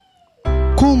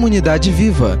Comunidade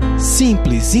Viva.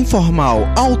 Simples, informal,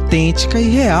 autêntica e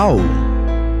real.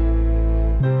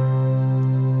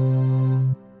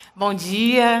 Bom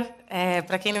dia.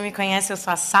 Para quem não me conhece, eu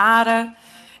sou a Sara.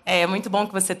 É muito bom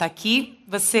que você está aqui.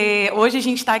 Hoje a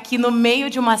gente está aqui no meio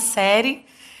de uma série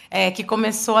que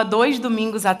começou há 2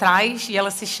 domingos atrás e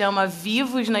ela se chama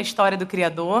Vivos na História do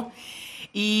Criador.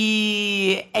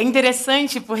 E é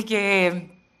interessante porque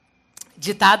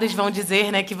ditados vão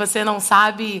dizer, né, que você não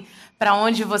sabe para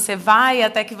onde você vai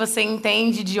até que você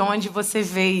entende de onde você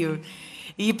veio.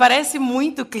 E parece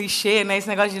muito clichê, né, esse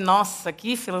negócio de, nossa,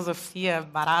 que filosofia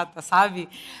barata, sabe?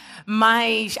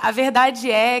 Mas a verdade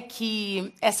é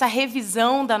que essa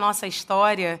revisão da nossa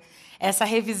história, essa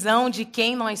revisão de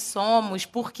quem nós somos,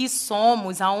 por que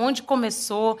somos, aonde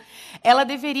começou, ela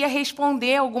deveria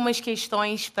responder algumas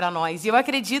questões para nós. E eu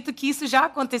acredito que isso já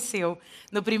aconteceu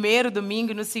no primeiro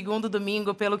domingo e no segundo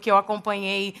domingo, pelo que eu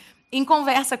acompanhei em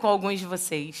conversa com alguns de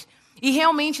vocês. E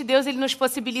realmente Deus ele nos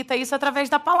possibilita isso através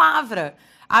da palavra.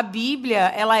 A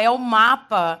Bíblia, ela é o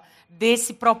mapa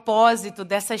desse propósito,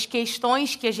 dessas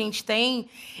questões que a gente tem,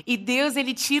 e Deus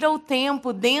ele tira o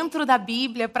tempo dentro da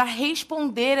Bíblia para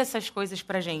responder essas coisas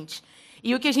para a gente.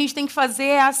 E o que a gente tem que fazer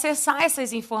é acessar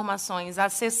essas informações,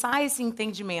 acessar esse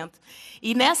entendimento.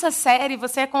 E nessa série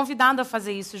você é convidado a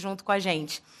fazer isso junto com a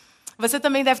gente. Você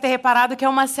também deve ter reparado que é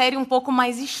uma série um pouco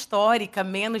mais histórica,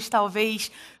 menos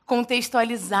talvez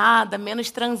contextualizada,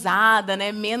 menos transada,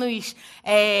 né? Menos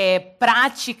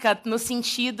prática no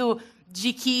sentido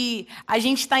de que a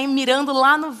gente está mirando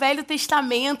lá no Velho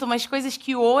Testamento, umas coisas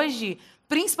que hoje,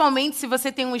 principalmente se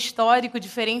você tem um histórico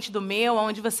diferente do meu,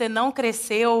 onde você não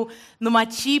cresceu numa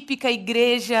típica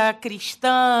igreja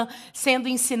cristã, sendo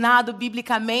ensinado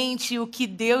biblicamente o que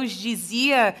Deus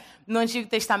dizia no Antigo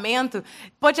Testamento,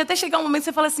 pode até chegar um momento que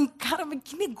você fala assim, cara, mas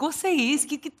que negócio é esse?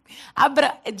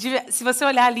 Se você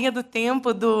olhar a linha do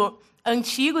tempo do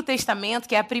Antigo Testamento,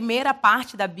 que é a primeira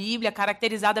parte da Bíblia,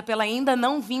 caracterizada pela ainda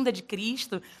não vinda de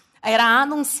Cristo, era a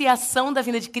anunciação da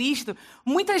vinda de Cristo,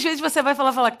 muitas vezes você vai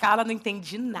falar, cara, não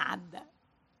entendi nada.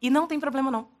 E não tem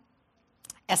problema, não.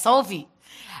 É só ouvir.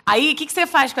 Aí, o que você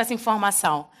faz com essa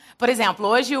informação? Por exemplo,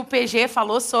 hoje o PG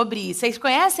falou sobre... Vocês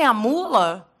conhecem a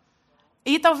mula?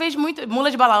 E talvez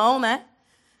mula de Balaão, né?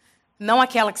 Não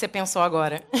aquela que você pensou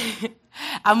agora.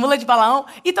 A mula de Balaão.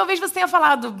 E talvez você tenha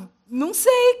falado, não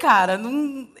sei, cara,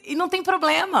 e não tem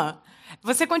problema.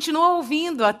 Você continua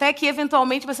ouvindo, até que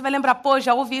eventualmente você vai lembrar,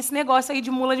 já ouvi esse negócio aí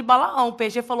de mula de Balaão, o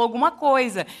PG falou alguma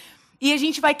coisa. E a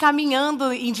gente vai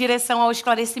caminhando em direção ao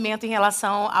esclarecimento em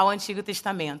relação ao Antigo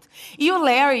Testamento. E o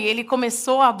Larry, ele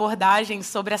começou a abordagem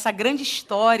sobre essa grande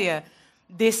história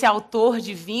desse autor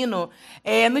divino,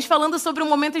 nos falando sobre um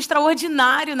momento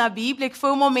extraordinário na Bíblia, que foi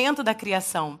o momento da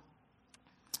criação.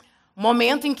 O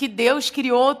momento em que Deus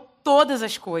criou todas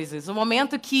as coisas. O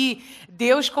momento que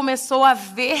Deus começou a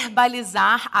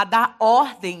verbalizar, a dar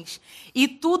ordens, e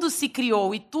tudo se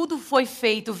criou, e tudo foi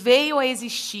feito, veio a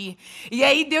existir. E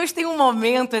aí Deus tem um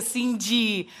momento assim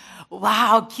de,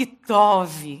 uau, que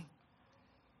tove.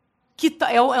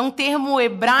 É um termo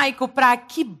hebraico para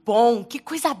que bom, que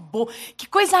coisa boa, que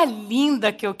coisa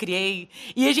linda que eu criei.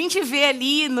 E a gente vê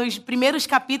ali nos primeiros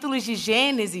capítulos de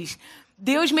Gênesis,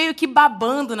 Deus meio que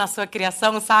babando na sua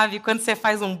criação, sabe? Quando você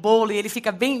faz um bolo e ele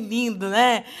fica bem lindo,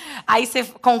 né? Aí você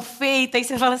confeita, aí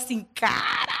você fala assim,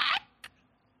 caraca,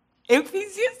 eu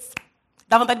fiz isso.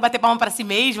 Dá vontade de bater palma para si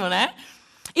mesmo, né?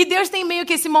 E Deus tem meio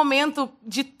que esse momento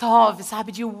de tove,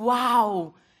 sabe? De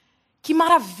uau. Que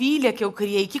maravilha que eu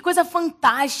criei, que coisa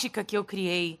fantástica que eu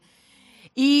criei.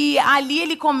 E ali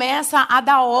ele começa a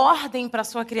dar ordem para a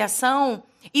sua criação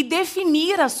e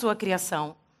definir a sua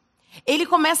criação. Ele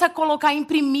começa a colocar,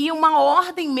 imprimir uma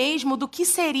ordem mesmo do que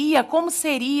seria, como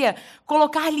seria,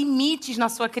 colocar limites na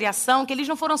sua criação, que eles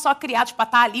não foram só criados para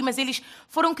estar ali, mas eles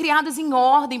foram criados em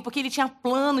ordem, porque ele tinha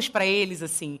planos para eles,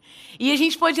 assim. E a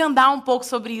gente pode andar um pouco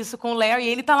sobre isso com o Larry,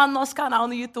 ele está lá no nosso canal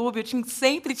no YouTube, eu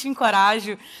sempre te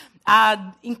encorajo.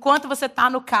 Enquanto você está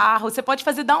no carro, você pode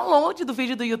fazer download do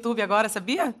vídeo do YouTube agora,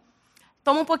 sabia?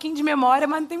 Toma um pouquinho de memória,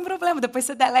 mas não tem problema, depois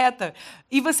você deleta.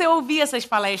 E você ouvir essas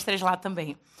palestras lá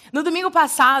também. No domingo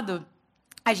passado,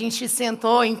 a gente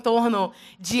sentou em torno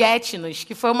de Etnos,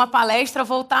 que foi uma palestra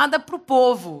voltada para o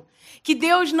povo. Que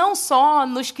Deus não só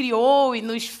nos criou e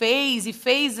nos fez, e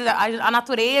fez a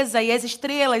natureza e as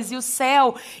estrelas e o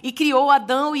céu, e criou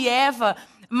Adão e Eva,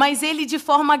 mas ele, de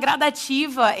forma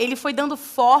gradativa, ele foi dando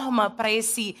forma para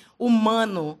esse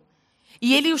humano.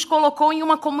 E ele os colocou em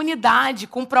uma comunidade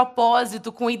com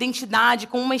propósito, com identidade,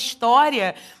 com uma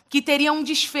história que teria um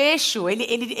desfecho.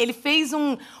 Ele fez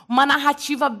uma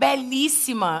narrativa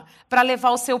belíssima para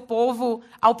levar o seu povo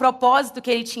ao propósito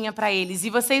que ele tinha para eles. E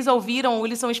vocês ouviram o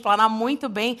Wilson explanar muito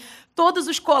bem todos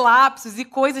os colapsos e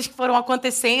coisas que foram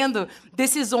acontecendo,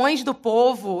 decisões do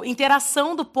povo,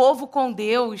 interação do povo com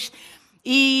Deus.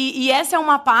 E essa é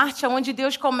uma parte onde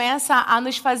Deus começa a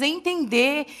nos fazer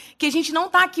entender que a gente não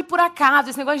está aqui por acaso.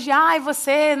 Esse negócio de,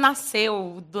 você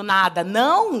nasceu do nada.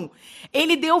 Não!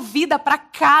 Ele deu vida para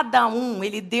cada um.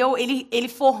 Ele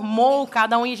formou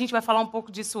cada um, e a gente vai falar um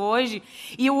pouco disso hoje.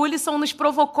 E o Wilson nos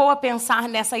provocou a pensar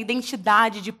nessa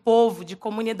identidade de povo, de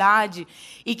comunidade.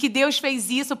 E que Deus fez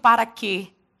isso para quê?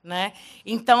 Né?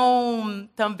 Então,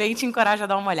 também te encorajo a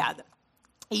dar uma olhada.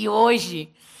 E hoje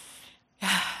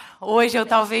eu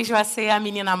talvez vá ser a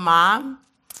menina má,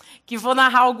 que vou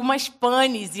narrar algumas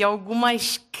panes e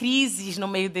algumas crises no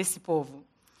meio desse povo.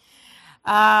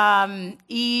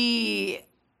 E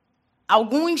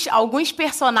alguns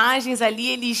personagens ali,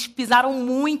 eles pisaram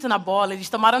muito na bola,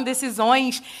 eles tomaram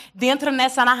decisões dentro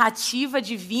nessa narrativa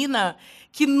divina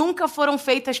que nunca foram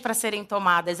feitas para serem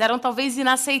tomadas, eram talvez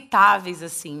inaceitáveis,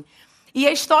 assim. E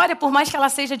a história, por mais que ela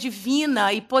seja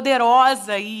divina e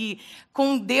poderosa e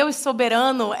com Deus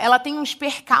soberano, ela tem uns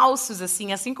percalços,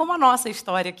 assim como a nossa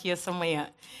história aqui essa manhã.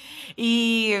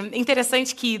 E é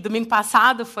interessante que domingo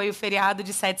passado foi o feriado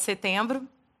de 7 de setembro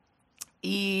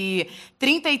e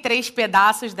 33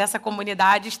 pedaços dessa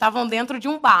comunidade estavam dentro de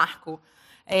um barco.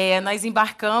 Nós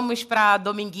embarcamos para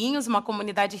Dominguinhos, uma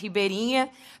comunidade ribeirinha,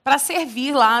 para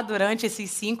servir lá durante esses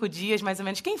 5 dias, mais ou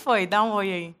menos. Quem foi? Dá um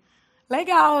oi aí.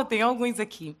 Legal, tem alguns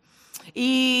aqui.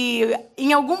 E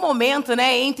em algum momento,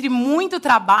 né, entre muito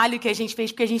trabalho que a gente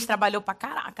fez, porque a gente trabalhou pra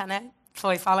caraca, né?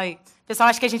 Fala aí. O pessoal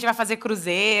acha que a gente vai fazer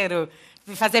cruzeiro,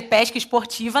 fazer pesca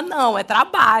esportiva. Não, é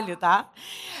trabalho, tá?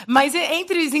 Mas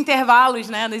entre os intervalos,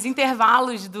 né, nos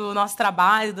intervalos do nosso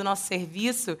trabalho, do nosso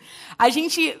serviço,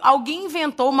 alguém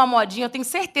inventou uma modinha, eu tenho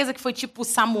certeza que foi tipo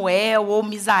Samuel ou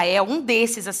Misael, um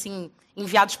desses, assim,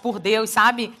 enviados por Deus,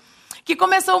 sabe? Que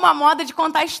começou uma moda de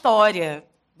contar história,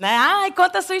 né? Ai,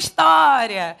 conta a sua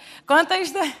história.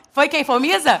 Foi quem? Foi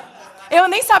Misa? Eu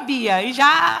nem sabia e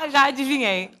já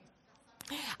adivinhei.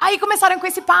 Aí começaram com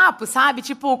esse papo, sabe?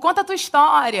 Tipo, conta a tua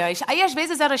história. Aí às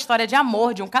vezes era a história de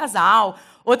amor de um casal,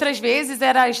 outras vezes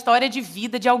era a história de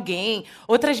vida de alguém,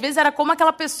 outras vezes era como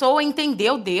aquela pessoa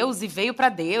entendeu Deus e veio para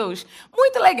Deus.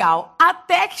 Muito legal.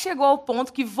 Até que chegou ao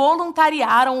ponto que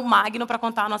voluntariaram o Magno para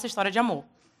contar a nossa história de amor.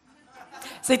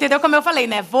 Você entendeu como eu falei,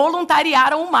 né?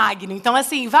 Voluntariaram o Magno. Então,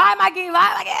 assim, vai, Magno,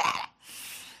 vai, Magno.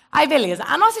 Aí, beleza.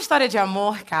 A nossa história de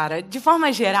amor, cara, de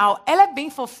forma geral, ela é bem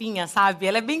fofinha, sabe?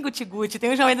 Ela é bem guti-guti.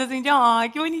 Tem uns momentos assim de,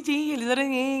 que bonitinho, eles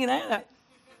oraninho, né?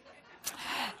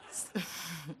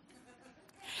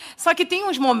 Só que tem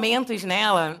uns momentos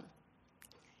nela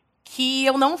que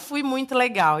eu não fui muito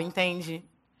legal, entende?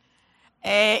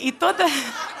 E toda...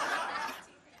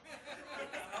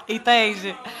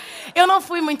 Entende? Eu não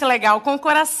fui muito legal com o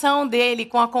coração dele,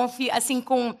 com a com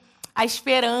a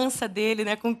esperança dele,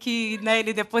 né, com que, né,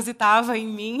 ele depositava em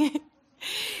mim.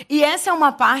 E essa é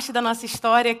uma parte da nossa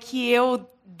história que eu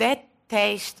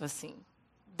detesto, assim.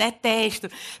 Detesto.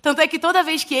 Tanto é que toda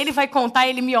vez que ele vai contar,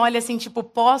 ele me olha assim, tipo,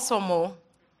 posso, amor?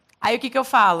 Aí o que eu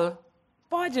falo?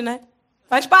 Pode, né?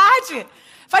 Faz parte.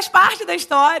 Faz parte da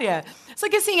história. Só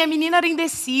que assim, a menina era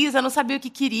indecisa, não sabia o que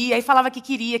queria, aí falava que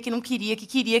queria, que não queria, que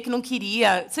queria, que não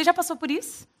queria. Você já passou por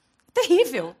isso?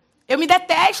 Terrível. Eu me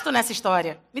detesto nessa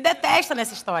história. Me detesto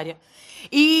nessa história.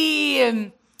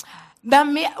 E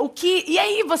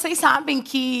aí, vocês sabem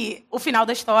que o final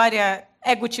da história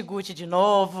é guti-guti de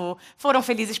novo, foram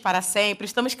felizes para sempre,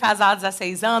 estamos casados há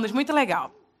 6 anos, muito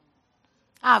legal.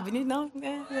 Bonito, não.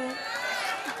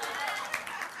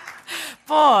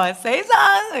 Pô, 6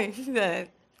 anos.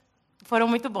 Foram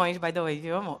muito bons, by the way,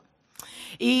 viu, amor?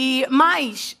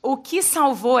 Mas o que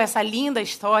salvou essa linda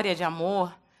história de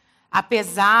amor,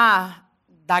 apesar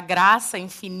da graça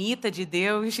infinita de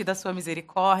Deus e da sua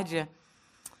misericórdia,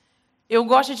 eu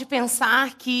gosto de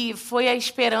pensar que foi a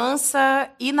esperança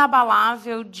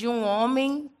inabalável de um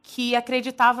homem que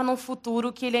acreditava num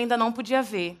futuro que ele ainda não podia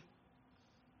ver.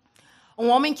 Um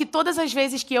homem que todas as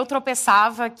vezes que eu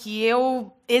tropeçava, que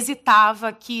eu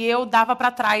hesitava, que eu dava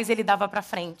para trás, ele dava para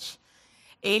frente.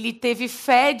 Ele teve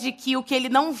fé de que o que ele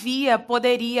não via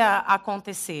poderia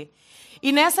acontecer.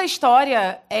 E nessa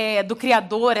história do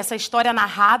Criador, essa história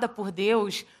narrada por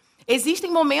Deus,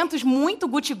 existem momentos muito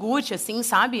guti-guti, assim,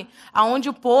 sabe? Onde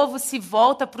o povo se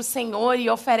volta para o Senhor e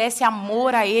oferece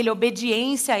amor a Ele,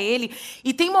 obediência a Ele.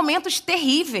 E tem momentos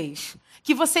terríveis,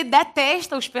 que você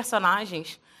detesta os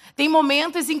personagens. Tem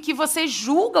momentos em que você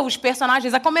julga os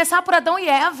personagens, a começar por Adão e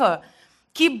Eva,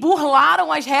 que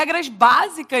burlaram as regras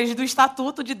básicas do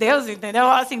Estatuto de Deus,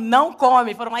 entendeu? Assim, não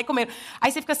come, foram lá e comeram.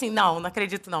 Aí você fica assim, não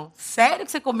acredito não. Sério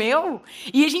que você comeu?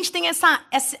 E a gente tem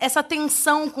essa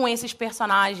tensão com esses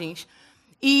personagens.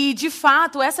 E, de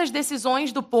fato, essas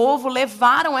decisões do povo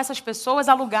levaram essas pessoas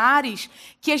a lugares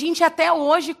que a gente até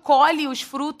hoje colhe os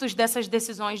frutos dessas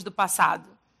decisões do passado.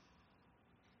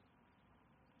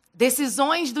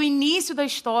 Decisões do início da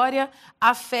história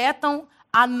afetam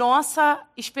a nossa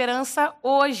esperança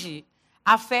hoje,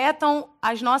 afetam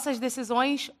as nossas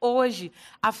decisões hoje,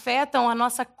 afetam a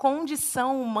nossa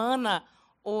condição humana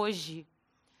hoje.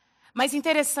 Mas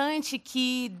interessante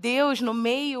que Deus, no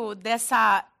meio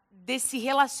desse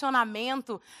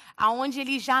relacionamento, aonde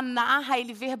ele já narra,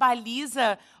 ele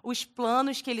verbaliza os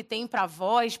planos que ele tem para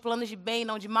vós, planos de bem,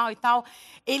 não de mal e tal,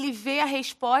 ele vê a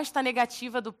resposta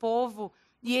negativa do povo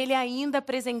e ele ainda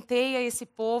presenteia esse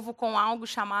povo com algo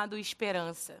chamado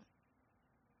esperança.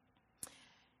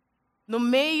 No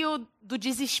meio do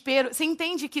desespero, você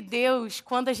entende que Deus,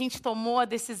 quando a gente tomou a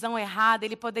decisão errada,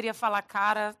 ele poderia falar,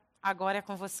 cara, agora é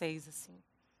com vocês, assim.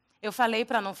 Eu falei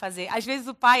para não fazer. Às vezes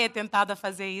o pai é tentado a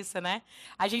fazer isso, né?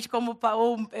 A gente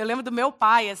eu lembro do meu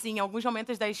pai, assim, em alguns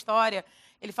momentos da história,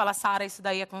 ele fala, Sara, isso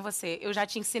daí é com você. Eu já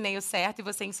te ensinei o certo e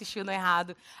você insistiu no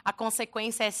errado. A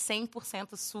consequência é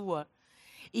 100% sua.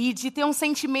 E de ter um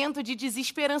sentimento de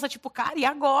desesperança, tipo, cara, e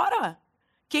agora?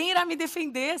 Quem irá me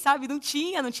defender, sabe? Não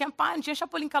tinha pai, não tinha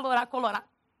Chapolin Colorado.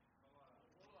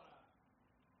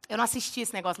 Eu não assisti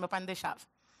esse negócio, meu pai não deixava.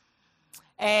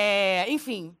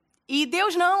 Enfim... E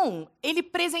Deus não, ele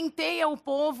presenteia o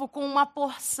povo com uma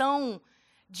porção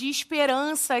de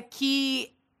esperança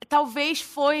que talvez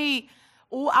foi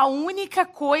a única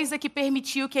coisa que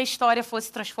permitiu que a história fosse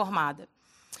transformada.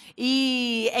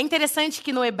 E é interessante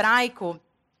que no hebraico,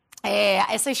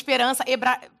 essa esperança...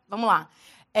 Vamos lá.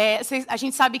 A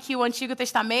gente sabe que o Antigo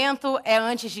Testamento é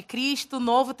antes de Cristo, o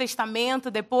Novo Testamento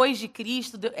depois de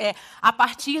Cristo, a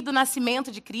partir do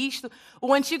nascimento de Cristo.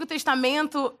 O Antigo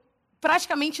Testamento...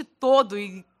 praticamente todo,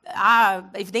 e há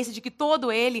evidência de que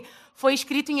todo ele foi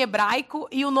escrito em hebraico,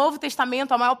 e o Novo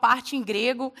Testamento, a maior parte, em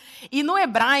grego. E no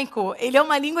hebraico, ele é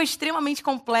uma língua extremamente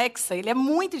complexa, ele é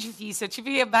muito difícil. Eu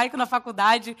tive hebraico na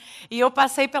faculdade e eu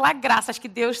passei pela graça, acho que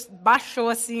Deus baixou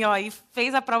assim, ó, e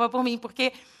fez a prova por mim,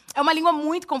 porque é uma língua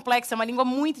muito complexa, é uma língua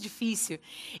muito difícil.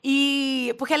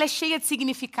 E porque ela é cheia de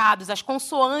significados, as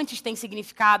consoantes têm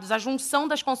significados, a junção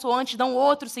das consoantes dão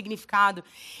outro significado.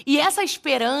 E essa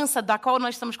esperança da qual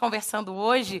nós estamos conversando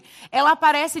hoje, ela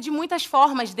aparece de muitas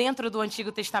formas dentro do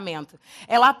Antigo Testamento.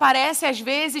 Ela aparece, às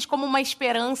vezes, como uma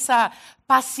esperança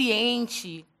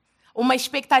paciente, uma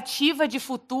expectativa de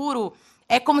futuro.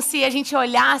 É como se a gente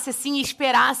olhasse assim e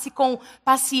esperasse com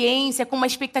paciência, com uma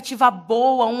expectativa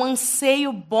boa, um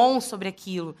anseio bom sobre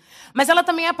aquilo. Mas ela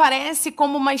também aparece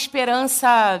como uma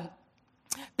esperança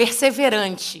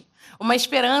perseverante, uma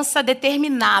esperança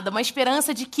determinada, uma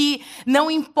esperança de que não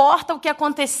importa o que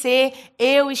acontecer,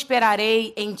 eu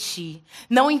esperarei em ti.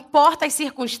 Não importa as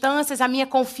circunstâncias, a minha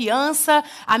confiança,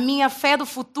 a minha fé do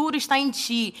futuro está em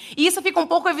ti. E isso fica um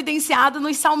pouco evidenciado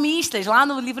nos salmistas, lá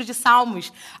no livro de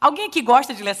Salmos. Alguém aqui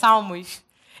gosta de ler Salmos?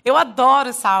 Eu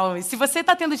adoro Salmos. Se você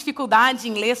está tendo dificuldade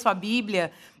em ler sua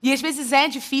Bíblia, e às vezes é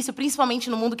difícil, principalmente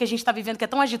no mundo que a gente está vivendo, que é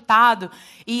tão agitado,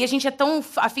 e a gente é tão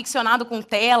aficionado com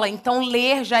tela, então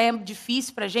ler já é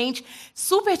difícil para a gente,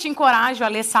 super te encorajo a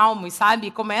ler Salmos,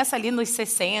 sabe? Começa ali nos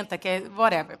 60, que é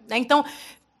whatever. Então,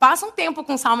 passa um tempo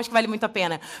com Salmos que vale muito a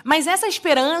pena. Mas essa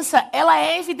esperança, ela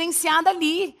é evidenciada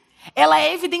ali. Ela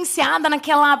é evidenciada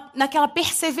naquela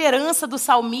perseverança do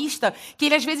salmista, que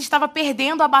ele às vezes estava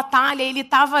perdendo a batalha, ele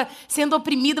estava sendo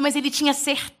oprimido, mas ele tinha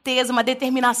certeza, uma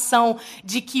determinação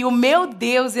de que o meu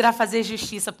Deus irá fazer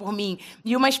justiça por mim.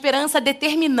 E uma esperança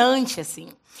determinante, assim.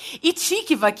 E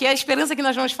Tikva, que é a esperança que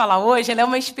nós vamos falar hoje, ela é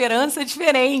uma esperança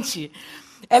diferente.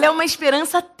 Ela é uma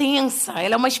esperança tensa,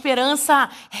 ela é uma esperança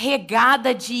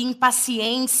regada de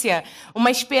impaciência,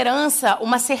 uma esperança,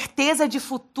 uma certeza de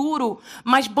futuro,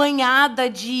 mas banhada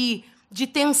de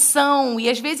tensão, e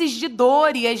às vezes de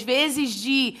dor, e às vezes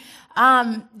de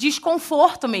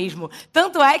desconforto mesmo.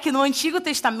 Tanto é que no Antigo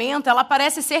Testamento ela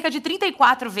aparece cerca de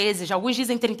 34 vezes, alguns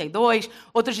dizem 32,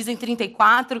 outros dizem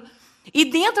 34, e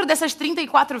dentro dessas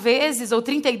 34 vezes, ou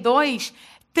 32,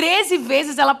 13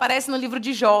 vezes ela aparece no livro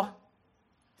de Jó.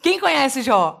 Quem conhece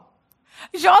Jó?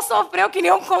 Jó sofreu que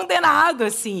nem um condenado,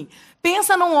 assim.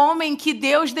 Pensa num homem que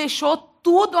Deus deixou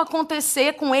tudo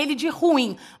acontecer com ele de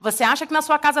ruim. Você acha que na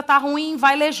sua casa está ruim?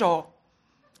 Vai ler Jó.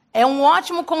 É um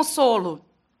ótimo consolo.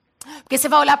 Porque você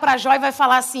vai olhar para Jó e vai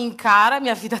falar assim, cara,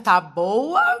 minha vida tá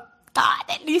boa, tá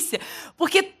delícia.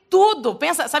 Porque tudo.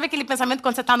 Pensa, sabe aquele pensamento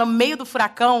quando você está no meio do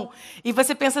furacão e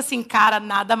você pensa assim, cara,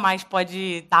 nada mais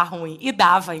pode dar ruim. E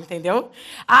dava, entendeu?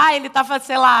 Ah, ele estava,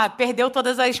 sei lá, perdeu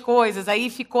todas as coisas, aí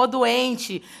ficou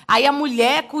doente, aí a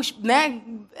mulher, né,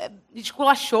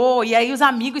 esculachou, e aí os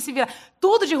amigos se viraram.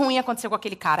 Tudo de ruim aconteceu com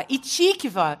aquele cara. E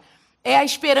Tikva é a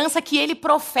esperança que ele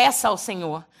professa ao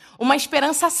Senhor. Uma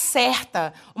esperança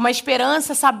certa, uma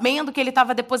esperança sabendo que ele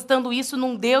estava depositando isso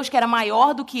num Deus que era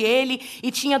maior do que ele e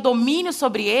tinha domínio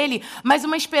sobre ele, mas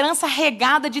uma esperança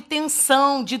regada de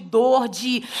tensão, de dor,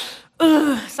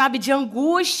 sabe, de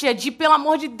angústia, de, pelo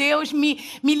amor de Deus, me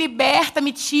liberta,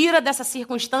 me tira dessa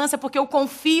circunstância, porque eu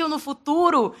confio no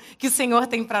futuro que o Senhor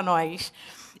tem para nós.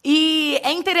 E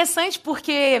é interessante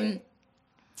porque,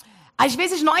 às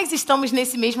vezes, nós estamos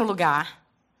nesse mesmo lugar.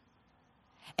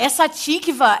 Essa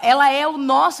Tikva, ela é o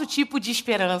nosso tipo de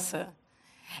esperança.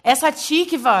 Essa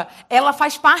Tikva, ela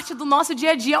faz parte do nosso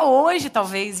dia a dia hoje,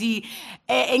 talvez. E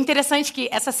é interessante que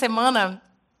essa semana,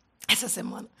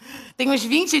 tem uns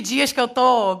 20 dias que eu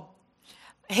tô,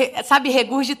 sabe,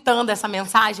 regurgitando essa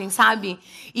mensagem, sabe?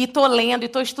 E tô lendo, e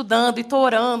tô estudando, e tô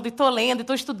orando, e tô lendo, e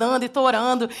tô estudando, e tô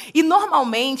orando. E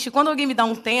normalmente, quando alguém me dá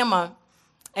um tema,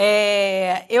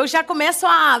 eu já começo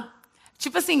a...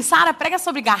 Tipo assim, Sara, prega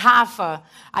sobre garrafa.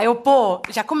 Aí eu,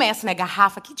 já começo, né?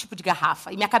 Garrafa, que tipo de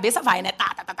garrafa? E minha cabeça vai, né?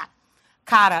 Tá.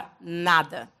 Cara,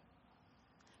 nada.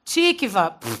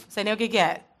 Tikva, sei nem o que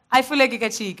é. Aí fui ler o que é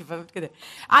Tikva.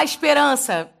 A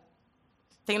esperança,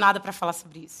 tenho nada para falar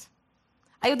sobre isso.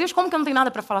 Aí eu, Deus, como que eu não tenho nada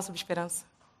para falar sobre esperança?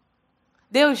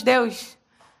 Deus,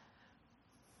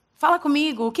 fala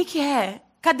comigo, o que é?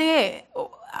 Cadê?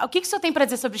 O que o Senhor tem para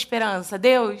dizer sobre esperança?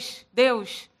 Deus,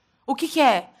 o que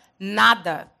é?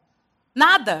 Nada.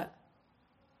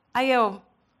 Aí eu,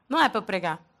 não é para eu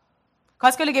pregar.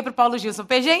 Quase que eu liguei para o Paulo Gilson.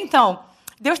 PG, então,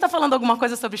 Deus está falando alguma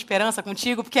coisa sobre esperança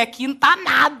contigo? Porque aqui não está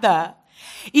nada.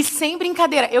 E sem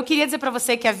brincadeira, eu queria dizer para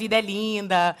você que a vida é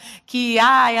linda, que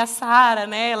a Sara,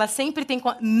 né, ela sempre tem...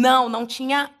 Não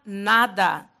tinha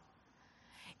nada.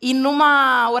 E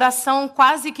numa oração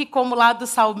quase que como lá do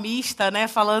salmista, né,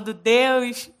 falando,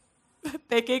 Deus...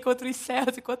 Pequei contra os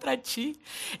céus e contra ti.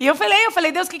 E eu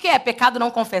falei, Deus, o que é? Pecado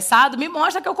não confessado? Me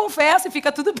mostra que eu confesso e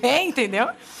fica tudo bem, entendeu?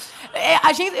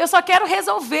 Eu só quero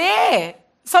resolver.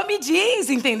 Só me diz,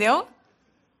 entendeu?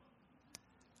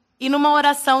 E numa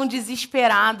oração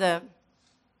desesperada,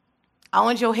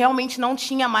 onde eu realmente não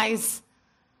tinha mais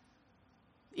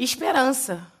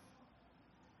esperança,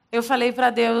 eu falei para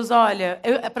Deus, olha,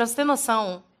 para você ter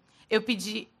noção, eu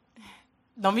pedi...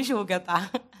 Não me julga,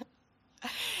 tá?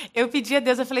 Eu pedi a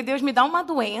Deus, eu falei, Deus, me dá uma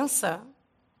doença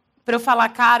para eu falar,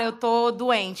 cara, eu tô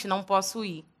doente, não posso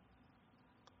ir.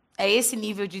 É esse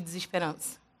nível de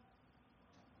desesperança.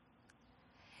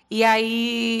 E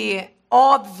aí,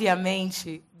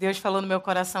 obviamente, Deus falou no meu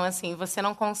coração assim, você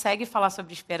não consegue falar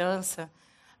sobre esperança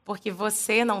porque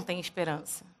você não tem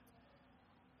esperança.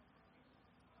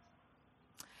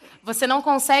 Você não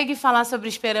consegue falar sobre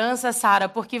esperança, Sara,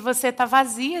 porque você está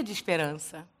vazia de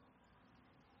esperança.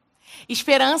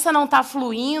 Esperança não está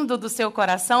fluindo do seu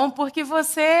coração porque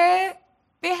você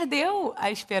perdeu a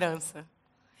esperança.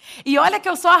 E olha que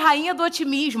eu sou a rainha do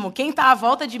otimismo. Quem está à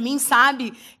volta de mim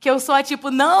sabe que eu sou a tipo,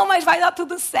 não, mas vai dar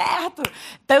tudo certo.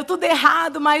 Deu tudo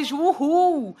errado, mas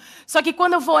uhul. Só que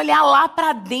quando eu vou olhar lá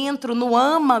para dentro, no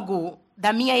âmago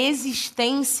da minha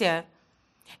existência,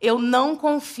 eu não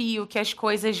confio que as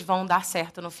coisas vão dar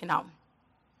certo no final.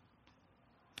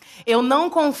 Eu não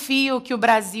confio que o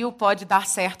Brasil pode dar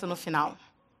certo no final.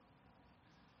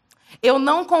 Eu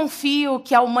não confio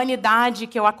que a humanidade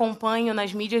que eu acompanho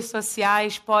nas mídias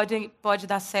sociais pode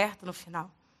dar certo no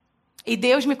final. E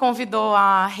Deus me convidou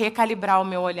a recalibrar o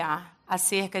meu olhar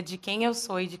acerca de quem eu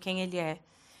sou e de quem Ele é.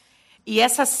 E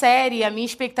essa série, a minha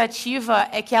expectativa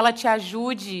é que ela te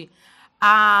ajude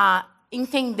a,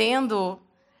 entendendo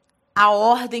a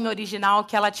ordem original,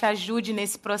 que ela te ajude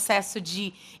nesse processo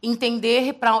de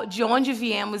entender de onde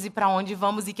viemos e para onde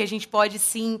vamos e que a gente pode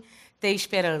sim ter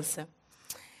esperança.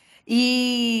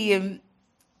 E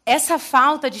essa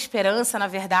falta de esperança, na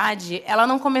verdade, ela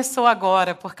não começou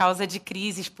agora por causa de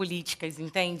crises políticas,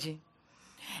 entende?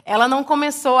 Ela não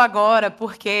começou agora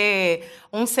porque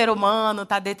um ser humano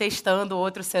está detestando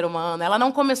outro ser humano. Ela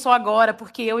não começou agora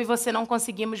porque eu e você não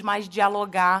conseguimos mais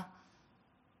dialogar.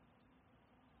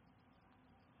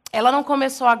 Ela não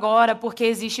começou agora porque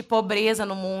existe pobreza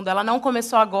no mundo. Ela não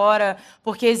começou agora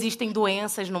porque existem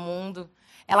doenças no mundo.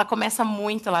 Ela começa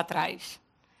muito lá atrás.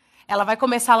 Ela vai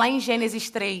começar lá em Gênesis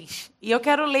 3. E eu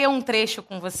quero ler um trecho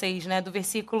com vocês, né, do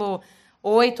versículo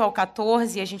 8 ao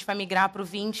 14, e a gente vai migrar para o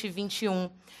 20 e 21.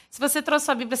 Se você trouxe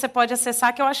sua Bíblia, você pode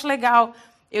acessar, que eu acho legal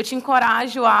eu te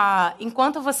encorajo a,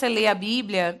 enquanto você lê a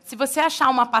Bíblia, se você achar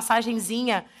uma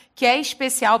passagenzinha que é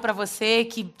especial para você,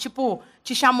 que, tipo,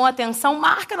 te chamou a atenção,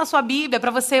 marca na sua Bíblia para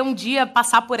você um dia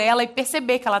passar por ela e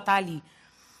perceber que ela está ali.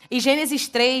 Em Gênesis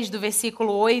 3, do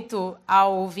versículo 8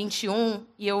 ao 21,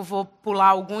 e eu vou pular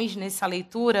alguns nessa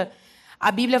leitura, a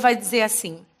Bíblia vai dizer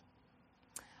assim: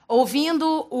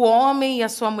 ouvindo o homem e a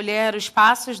sua mulher os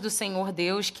passos do Senhor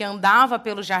Deus, que andava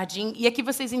pelo jardim, e aqui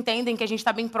vocês entendem que a gente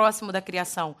está bem próximo da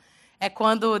criação. É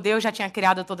quando Deus já tinha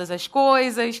criado todas as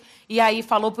coisas, e aí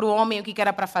falou para o homem o que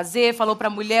era para fazer, falou para a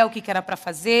mulher o que era para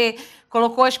fazer,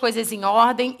 colocou as coisas em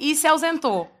ordem e se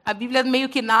ausentou. A Bíblia meio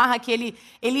que narra que ele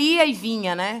ia e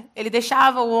vinha, né? Ele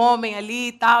deixava o homem ali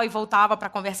e tal, e voltava para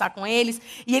conversar com eles,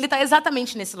 e ele está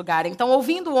exatamente nesse lugar. Então,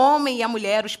 ouvindo o homem e a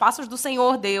mulher os passos do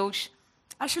Senhor Deus.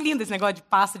 Acho lindo esse negócio de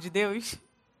passo de Deus.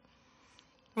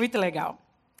 Muito legal.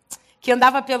 Que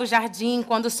andava pelo jardim,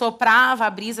 quando soprava a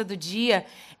brisa do dia,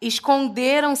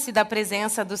 esconderam-se da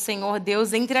presença do Senhor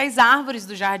Deus entre as árvores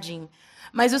do jardim.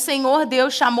 Mas o Senhor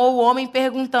Deus chamou o homem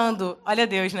perguntando, olha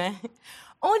Deus, né?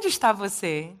 Onde está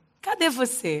você? Cadê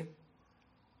você?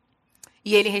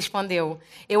 E ele respondeu,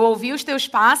 eu ouvi os teus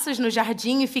passos no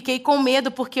jardim e fiquei com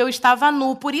medo porque eu estava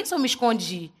nu, por isso eu me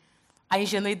escondi. A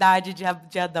ingenuidade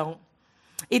de Adão.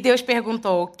 E Deus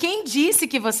perguntou, quem disse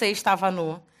que você estava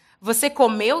nu? Você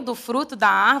comeu do fruto da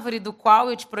árvore do qual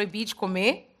eu te proibi de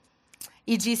comer?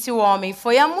 E disse o homem,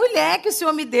 foi a mulher que o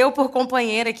Senhor me deu por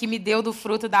companheira, que me deu do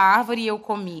fruto da árvore e eu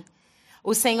comi.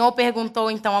 O Senhor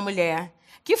perguntou então à mulher,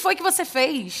 que foi que você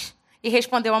fez? E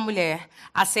respondeu a mulher,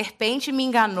 a serpente me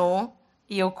enganou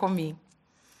e eu comi.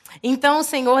 Então o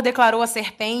Senhor declarou à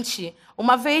serpente,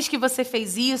 uma vez que você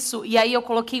fez isso, e aí eu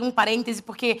coloquei um parêntese,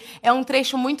 porque é um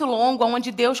trecho muito longo,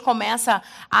 onde Deus começa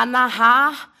a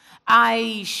narrar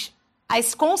as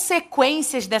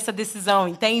consequências dessa decisão,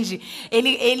 entende?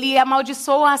 Ele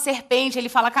amaldiçoa a serpente, ele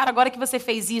fala, cara, agora que você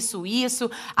fez isso,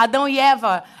 Adão e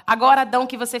Eva, agora Adão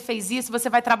que você fez isso, você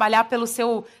vai trabalhar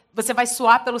você vai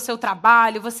suar pelo seu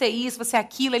trabalho, você isso, você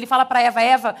aquilo. Ele fala para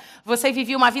Eva, você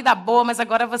vivia uma vida boa, mas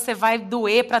agora você vai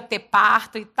doer para ter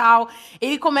parto e tal.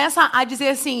 Ele começa a dizer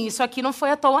assim, isso aqui não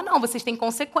foi à toa não, vocês têm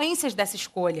consequências dessa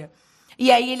escolha.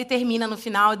 E aí ele termina no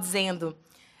final dizendo,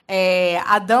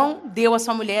 Adão deu à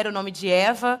sua mulher o nome de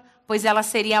Eva, pois ela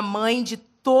seria a mãe de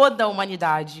toda a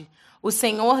humanidade. O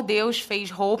Senhor Deus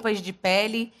fez roupas de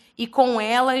pele e com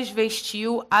elas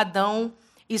vestiu Adão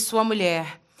e sua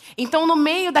mulher. Então, no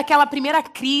meio daquela primeira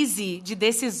crise de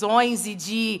decisões e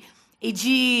de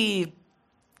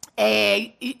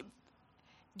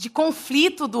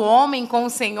conflito do homem com o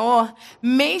Senhor,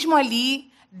 mesmo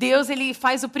ali, Deus ele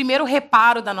faz o primeiro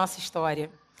reparo da nossa história.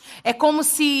 É como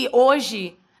se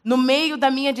hoje, no meio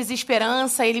da minha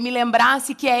desesperança, ele me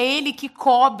lembrasse que é ele que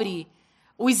cobre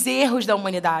os erros da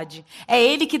humanidade. É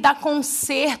ele que dá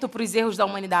conserto para os erros da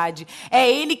humanidade.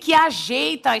 É ele que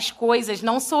ajeita as coisas.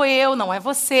 Não sou eu, não é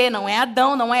você, não é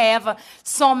Adão, não é Eva.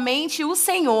 Somente o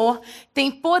Senhor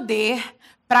tem poder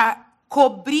para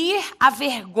cobrir a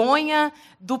vergonha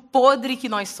do podre que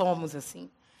nós somos, assim.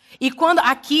 E quando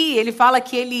aqui ele fala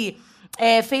que ele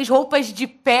fez roupas de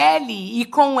pele e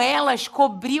com elas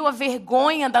cobriu a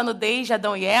vergonha da nudez de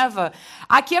Adão e Eva,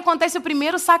 aqui acontece o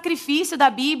primeiro sacrifício da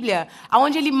Bíblia,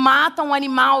 onde ele mata um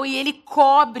animal e ele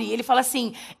cobre, ele fala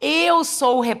assim, eu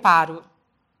sou o reparo.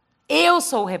 Eu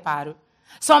sou o reparo.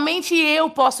 Somente eu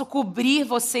posso cobrir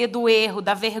você do erro,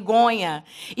 da vergonha.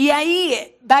 E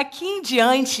aí, daqui em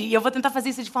diante, e eu vou tentar fazer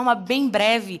isso de forma bem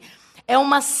breve, é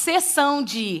uma sessão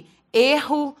de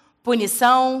erro,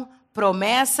 punição,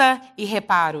 promessa e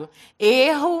reparo.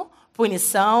 Erro,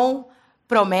 punição,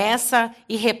 promessa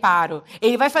e reparo.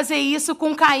 Ele vai fazer isso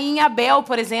com Caim e Abel,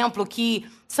 por exemplo, que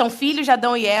são filhos de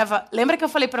Adão e Eva. Lembra que eu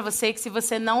falei para você que se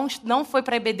você não foi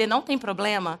para EBD, não tem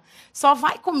problema? Só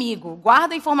vai comigo,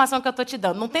 guarda a informação que eu estou te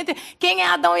dando. Não tenta... Quem é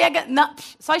Adão e Eva? Não,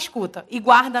 só escuta e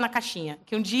guarda na caixinha,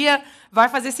 que um dia vai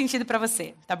fazer sentido para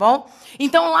você, tá bom?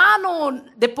 Então,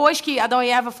 depois que Adão e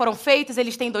Eva foram feitos,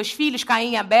 eles têm 2 filhos,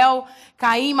 Caim e Abel.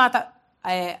 Caim matou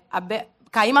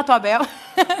Abel.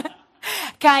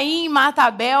 Caim mata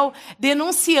Abel,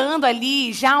 denunciando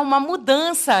ali já uma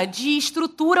mudança de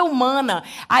estrutura humana.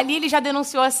 Ali ele já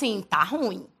denunciou assim, tá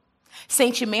ruim.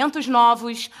 Sentimentos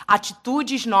novos,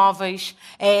 atitudes novas,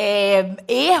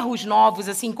 erros novos,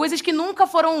 assim, coisas que nunca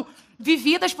foram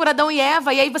vividas por Adão e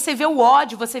Eva. E aí você vê o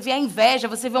ódio, você vê a inveja,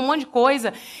 você vê um monte de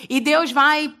coisa. E Deus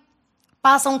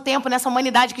passa um tempo nessa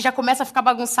humanidade que já começa a ficar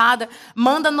bagunçada,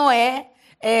 manda Noé.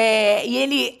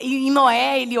 Em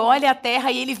Noé, ele olha a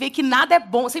terra e ele vê que nada é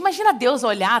bom. Você imagina Deus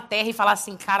olhar a terra e falar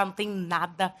assim, cara, não tem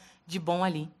nada de bom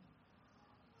ali.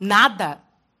 Nada.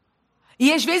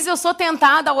 E às vezes eu sou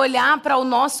tentada a olhar para o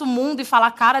nosso mundo e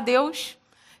falar, cara, Deus,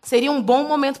 seria um bom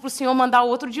momento para o Senhor mandar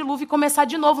outro dilúvio e começar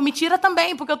de novo. Me tira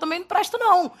também, porque eu também não presto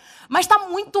não. Mas está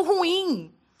muito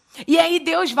ruim. E aí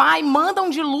Deus vai, manda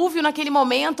um dilúvio naquele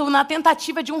momento, na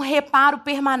tentativa de um reparo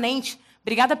permanente.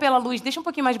 Obrigada pela luz. Deixa um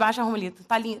pouquinho mais baixo, Romulito.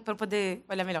 Tá lindo, para eu poder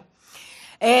olhar melhor.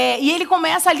 E ele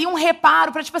começa ali um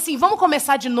reparo para, tipo assim, vamos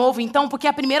começar de novo então, porque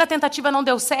a primeira tentativa não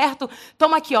deu certo.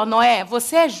 Toma aqui, ó, Noé,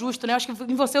 você é justo, né? Eu acho que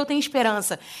em você eu tenho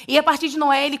esperança. E a partir de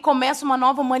Noé, ele começa uma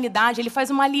nova humanidade, ele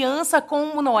faz uma aliança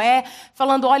com o Noé,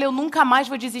 falando, olha, eu nunca mais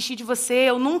vou desistir de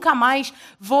você, eu nunca mais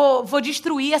vou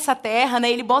destruir essa terra, né?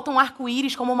 Ele bota um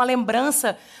arco-íris como uma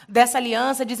lembrança dessa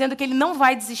aliança, dizendo que ele não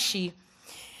vai desistir.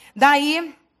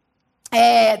 Daí...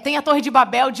 tem a Torre de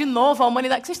Babel, de novo, a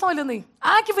humanidade. O que vocês estão olhando aí?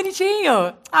 Ah, que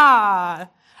bonitinho! Ah,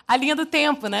 a linha do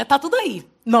tempo, né? Tá tudo aí.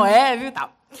 Noé, viu e tal.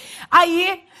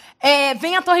 Aí,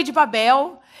 vem a Torre de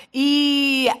Babel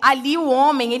e ali o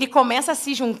homem, ele começa a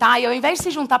se juntar e ao invés de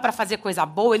se juntar para fazer coisa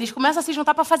boa, eles começam a se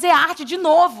juntar para fazer arte de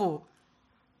novo.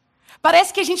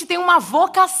 Parece que a gente tem uma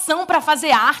vocação para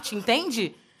fazer arte,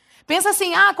 entende? Pensa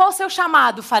assim, qual o seu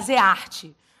chamado? Fazer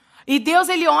arte. E Deus,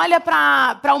 ele olha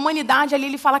para a humanidade ali,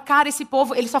 ele fala, cara, esse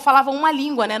povo, ele só falava uma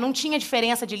língua, né? Não tinha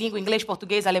diferença de língua, inglês,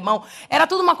 português, alemão. Era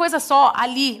tudo uma coisa só,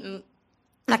 ali,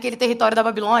 naquele território da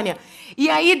Babilônia.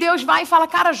 E aí Deus vai e fala,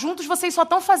 cara, juntos vocês só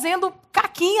estão fazendo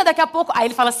caquinha daqui a pouco. Aí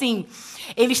ele fala assim,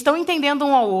 eles estão entendendo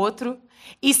um ao outro,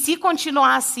 e se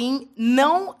continuar assim,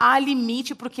 não há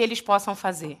limite para o que eles possam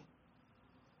fazer.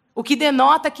 O que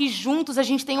denota que juntos a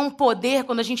gente tem um poder,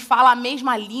 quando a gente fala a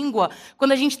mesma língua,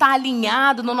 quando a gente está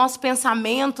alinhado no nosso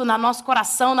pensamento, no nosso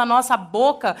coração, na nossa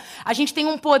boca, a gente tem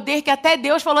um poder que até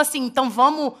Deus falou assim, então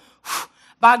vamos,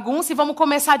 bagunça e vamos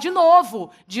começar de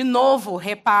novo,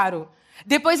 reparo.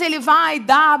 Depois ele vai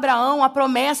dar a Abraão a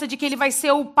promessa de que ele vai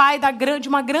ser o pai de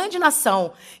uma grande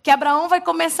nação, que Abraão vai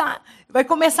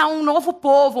começar um novo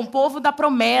povo, um povo da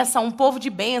promessa, um povo de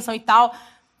bênção e tal.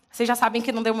 Vocês já sabem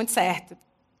que não deu muito certo.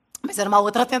 Mas era uma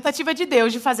outra tentativa de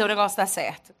Deus de fazer o negócio dar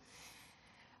certo.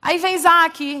 Aí vem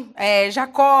Isaac,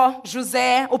 Jacó,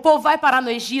 José. O povo vai parar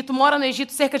no Egito, mora no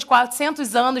Egito cerca de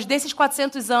 400 anos. Desses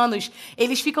 400 anos,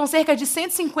 eles ficam cerca de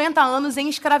 150 anos em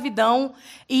escravidão.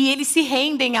 E eles se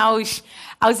rendem aos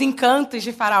encantos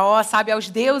de Faraó, sabe? Aos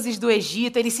deuses do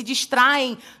Egito. Eles se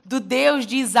distraem do Deus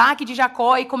de Isaac e de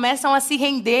Jacó e começam a se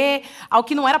render ao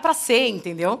que não era para ser,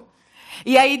 entendeu?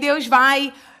 E aí Deus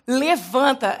vai,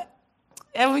 levanta...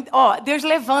 Deus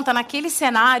levanta naquele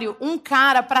cenário um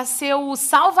cara para ser o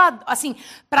salvador, assim,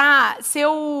 para ser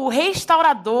o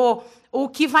restaurador, o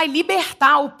que vai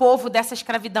libertar o povo dessa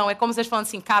escravidão. É como se eles falando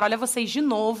assim, cara, olha vocês de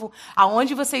novo,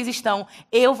 aonde vocês estão,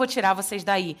 eu vou tirar vocês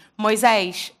daí.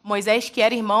 Moisés que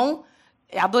era irmão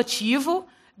adotivo,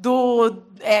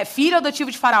 filho adotivo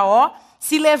de Faraó,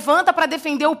 se levanta para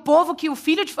defender o povo que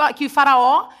que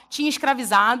Faraó tinha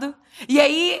escravizado. E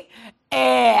aí,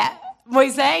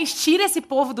 Moisés tira esse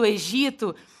povo do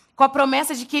Egito com a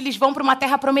promessa de que eles vão para uma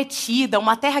terra prometida,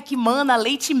 uma terra que mana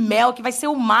leite e mel, que vai ser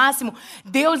o máximo.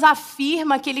 Deus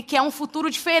afirma que ele quer um futuro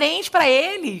diferente para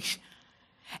eles.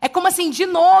 É como assim, de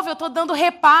novo eu estou dando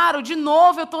reparo, de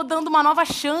novo eu estou dando uma nova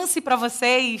chance para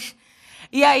vocês.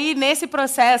 E aí, nesse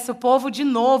processo, o povo, de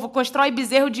novo, constrói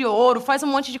bezerro de ouro, faz um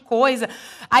monte de coisa.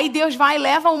 Aí Deus vai e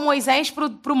leva o Moisés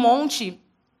para o monte.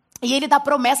 E ele dá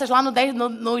promessas lá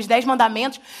nos 10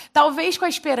 mandamentos, talvez com a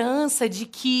esperança de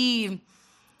que,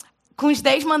 com os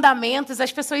 10 mandamentos,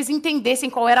 as pessoas entendessem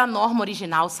qual era a norma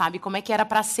original, sabe? Como é que era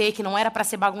para ser, que não era para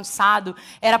ser bagunçado,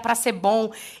 era para ser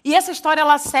bom. E essa história,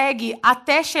 ela segue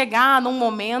até chegar num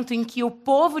momento em que o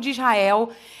povo de Israel,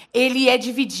 ele é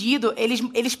dividido,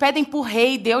 eles pedem por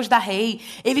rei, Deus dá rei,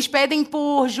 eles pedem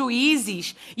por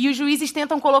juízes, e os juízes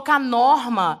tentam colocar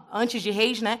norma, antes de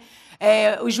reis, né?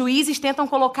 Os juízes tentam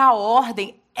colocar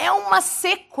ordem. É uma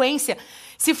sequência.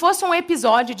 Se fosse um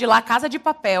episódio de La Casa de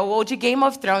Papel ou de Game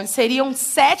of Thrones, seriam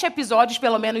 7 episódios,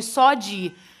 pelo menos, só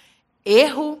de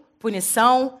erro,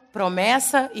 punição,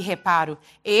 promessa e reparo.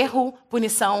 Erro,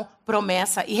 punição,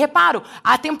 promessa e reparo.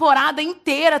 A temporada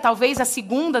inteira, talvez a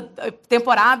segunda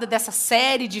temporada dessa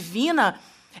série divina,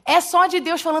 é só de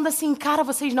Deus falando assim, cara,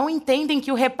 vocês não entendem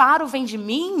que o reparo vem de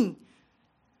mim?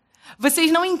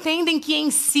 Vocês não entendem que em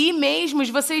si mesmos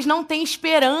vocês não têm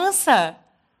esperança.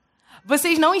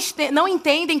 Vocês não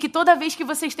entendem que toda vez que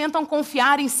vocês tentam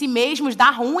confiar em si mesmos, dá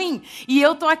ruim. E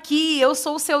eu estou aqui, eu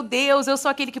sou o seu Deus, eu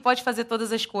sou aquele que pode fazer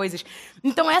todas as coisas.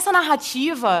 Então essa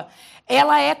narrativa,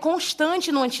 ela é constante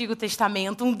no Antigo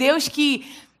Testamento. Um Deus que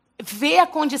vê a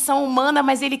condição humana,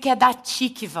 mas ele quer dar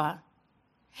tikva.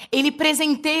 Ele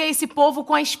presenteia esse povo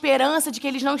com a esperança de que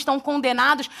eles não estão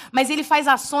condenados, mas ele faz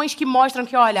ações que mostram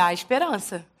que, olha, há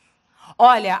esperança.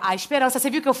 olha, a esperança, você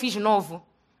viu que eu fiz de novo?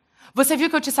 Você viu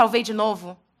que eu te salvei de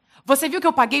novo? Você viu que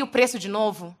eu paguei o preço de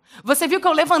novo? Você viu que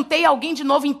eu levantei alguém de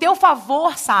novo em teu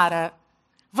favor, Sara?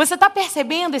 Você está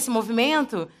percebendo esse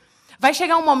movimento? Vai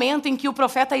chegar um momento em que o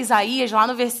profeta Isaías, lá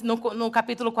no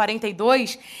capítulo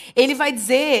 42, ele vai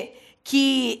dizer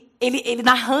que, ele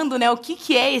narrando, né, o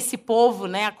que é esse povo,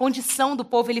 né, a condição do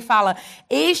povo, ele fala,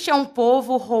 este é um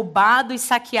povo roubado e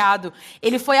saqueado.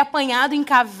 Ele foi apanhado em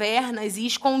cavernas e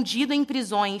escondido em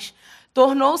prisões.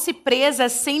 Tornou-se presa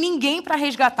sem ninguém para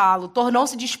resgatá-lo.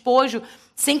 Tornou-se despojo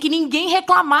sem que ninguém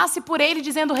reclamasse por ele,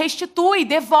 dizendo, restitui,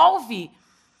 devolve.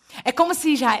 É como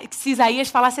se Isaías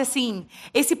falasse assim,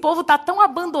 esse povo está tão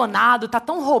abandonado, está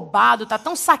tão roubado, está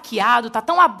tão saqueado, está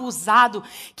tão abusado,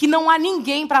 que não há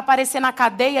ninguém para aparecer na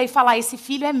cadeia e falar, esse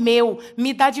filho é meu,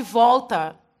 me dá de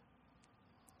volta.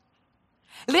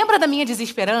 Lembra da minha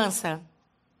desesperança?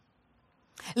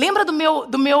 Lembra do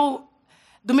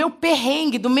meu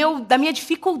perrengue, da minha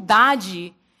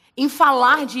dificuldade em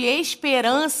falar de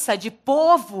esperança, de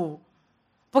povo?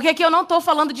 Porque aqui eu não estou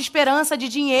falando de esperança de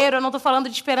dinheiro, eu não estou falando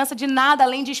de esperança de nada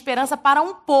além de esperança para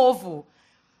um povo.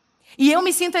 E eu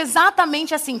me sinto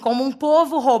exatamente assim, como um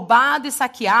povo roubado e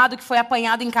saqueado, que foi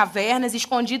apanhado em cavernas,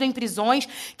 escondido em prisões,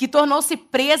 que tornou-se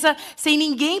presa sem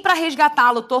ninguém para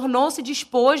resgatá-lo, tornou-se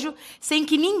despojo sem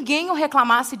que ninguém o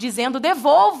reclamasse, dizendo,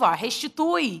 devolva,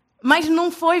 restitui. Mas não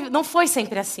foi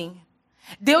sempre assim.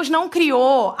 Deus não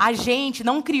criou a gente,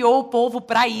 não criou o povo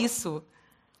para isso.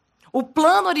 O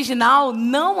plano original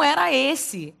não era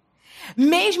esse.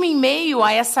 Mesmo em meio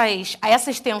a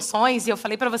essas tensões, e eu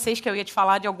falei para vocês que eu ia te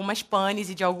falar de algumas panes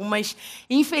e de algumas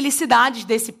infelicidades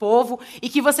desse povo, e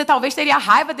que você talvez teria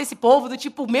raiva desse povo, do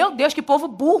tipo, meu Deus, que povo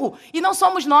burro, e não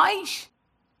somos nós.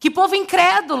 Que povo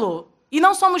incrédulo, e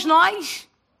não somos nós.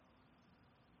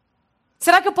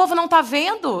 Será que o povo não está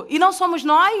vendo, e não somos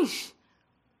nós?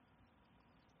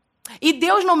 E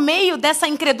Deus, no meio dessa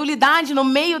incredulidade, no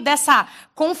meio dessa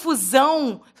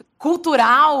confusão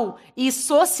cultural e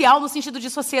social, no sentido de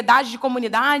sociedade, de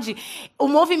comunidade, o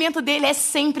movimento dele é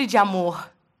sempre de amor.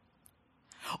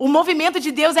 O movimento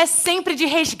de Deus é sempre de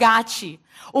resgate.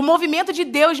 O movimento de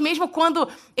Deus, mesmo quando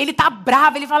ele está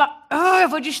bravo, ele fala, eu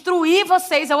vou destruir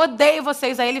vocês, eu odeio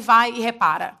vocês, aí ele vai e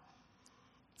repara.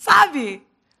 Sabe?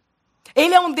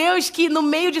 Ele é um Deus que, no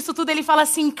meio disso tudo, ele fala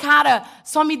assim, cara,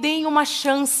 só me deem uma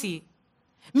chance.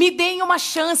 Me deem uma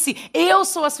chance. Eu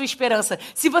sou a sua esperança.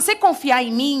 Se você confiar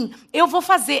em mim, eu vou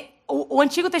fazer. O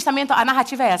Antigo Testamento, a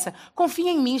narrativa é essa.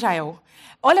 Confia em mim, Israel.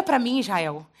 Olha para mim,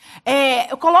 Israel.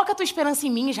 Coloca a tua esperança em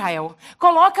mim, Israel.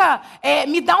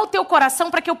 Me dá o teu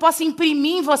coração para que eu possa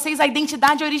imprimir em vocês a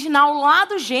identidade original lá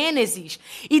do Gênesis.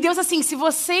 E Deus, assim, se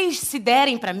vocês se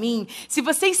derem para mim, se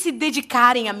vocês se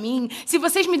dedicarem a mim, se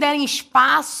vocês me derem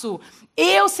espaço,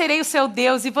 eu serei o seu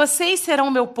Deus e vocês serão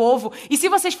o meu povo. E se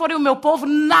vocês forem o meu povo,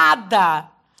 nada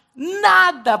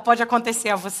pode acontecer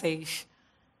a vocês.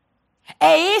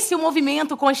 É esse o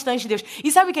movimento constante de Deus.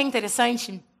 E sabe o que é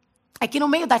interessante? É que no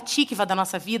meio da tíquiva da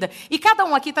nossa vida, e cada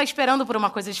um aqui está esperando por uma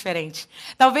coisa diferente.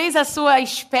 Talvez a sua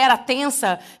espera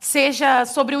tensa seja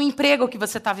sobre o emprego que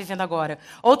você está vivendo agora.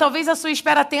 Ou talvez a sua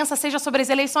espera tensa seja sobre as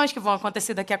eleições que vão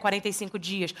acontecer daqui a 45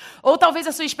 dias. Ou talvez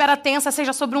a sua espera tensa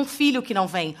seja sobre um filho que não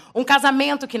vem, um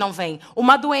casamento que não vem,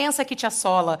 uma doença que te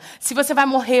assola, se você vai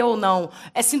morrer ou não.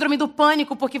 É síndrome do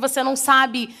pânico porque você não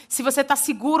sabe se você está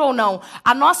seguro ou não.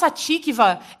 A nossa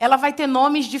tíquiva, ela vai ter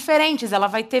nomes diferentes, ela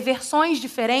vai ter versões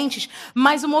diferentes,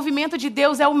 mas o movimento de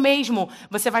Deus é o mesmo.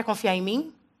 Você vai confiar em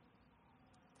mim?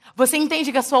 Você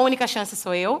entende que a sua única chance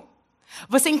sou eu?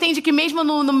 Você entende que mesmo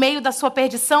no meio da sua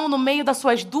perdição, no meio das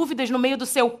suas dúvidas, no meio do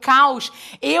seu caos,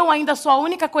 eu ainda sou a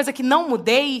única coisa que não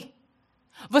mudei?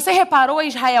 Você reparou,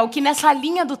 Israel, que nessa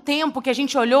linha do tempo que a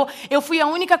gente olhou, eu fui a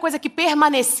única coisa que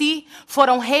permaneci?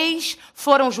 Foram reis,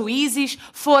 foram juízes,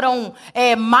 foram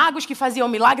magos que faziam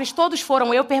milagres, todos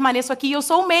foram. Eu permaneço aqui e eu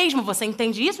sou o mesmo. Você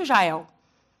entende isso, Israel?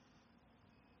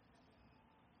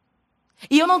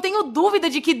 E eu não tenho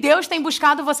dúvida de que Deus tem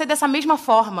buscado você dessa mesma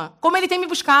forma. Como Ele tem me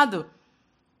buscado.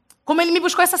 Como Ele me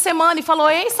buscou essa semana e falou,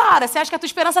 ei, Sara, você acha que a tua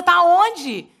esperança está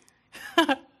onde?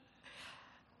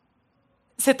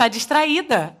 Você está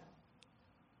distraída.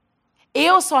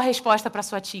 Eu sou a resposta para a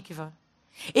sua tíquiva.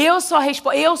 Eu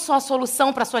sou a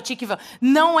solução para a sua tíquiva.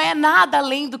 Não é nada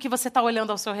além do que você está olhando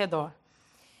ao seu redor.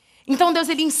 Então Deus,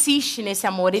 Ele insiste nesse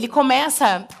amor. Ele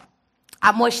começa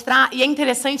a mostrar, e é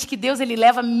interessante que Deus, ele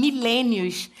leva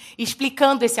milênios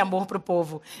explicando esse amor para o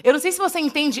povo. Eu não sei se você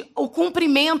entende o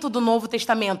cumprimento do Novo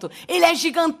Testamento. Ele é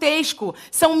gigantesco.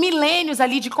 São milênios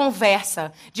ali de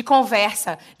conversa,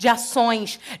 de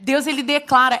ações. Deus, ele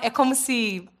declara, é como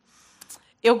se...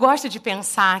 Eu gosto de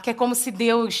pensar que é como se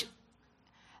Deus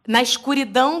na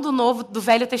escuridão do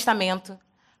Velho Testamento,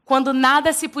 quando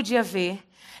nada se podia ver,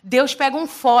 Deus pega um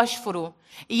fósforo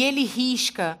e ele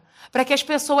risca para que as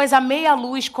pessoas à meia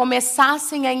luz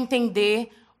começassem a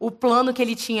entender o plano que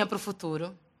ele tinha para o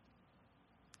futuro.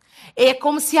 É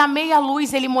como se à meia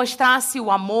luz ele mostrasse o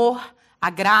amor, a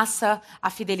graça, a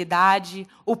fidelidade,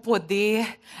 o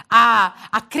poder,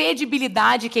 a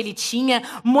credibilidade que ele tinha,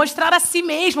 mostrar a si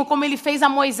mesmo, como ele fez a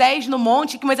Moisés no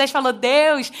monte, que Moisés falou: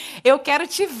 Deus, eu quero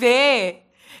te ver,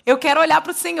 eu quero olhar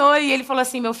para o Senhor. E ele falou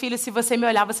assim: meu filho, se você me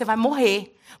olhar, você vai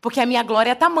morrer, porque a minha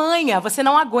glória é tamanha, você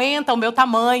não aguenta o meu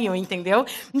tamanho, entendeu?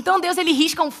 Então Deus, ele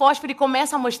risca um fósforo e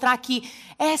começa a mostrar que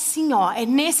é assim, ó, é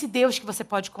nesse Deus que você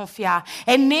pode confiar,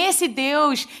 é nesse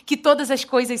Deus que todas as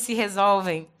coisas se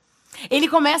resolvem. Ele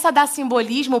começa a dar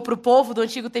simbolismo para o povo do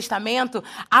Antigo Testamento,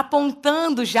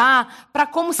 apontando já para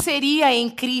como seria em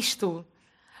Cristo.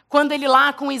 Quando ele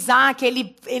lá com Isaac,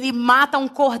 ele mata um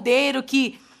cordeiro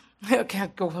que...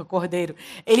 cordeiro.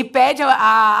 Ele pede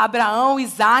a Abraão,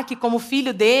 Isaac, como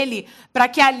filho dele, para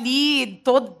que ali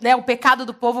todo, o pecado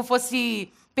do povo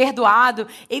fosse perdoado.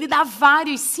 Ele dá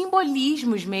vários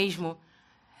simbolismos mesmo,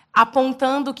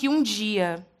 apontando que um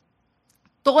dia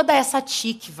toda essa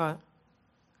tikva,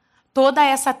 toda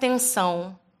essa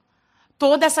tensão,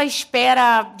 toda essa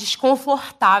espera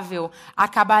desconfortável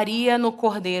acabaria no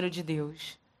Cordeiro de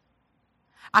Deus.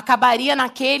 Acabaria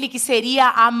naquele que seria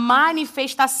a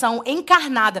manifestação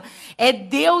encarnada. É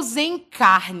Deus em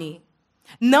carne.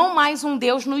 Não mais um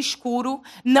Deus no escuro,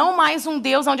 não mais um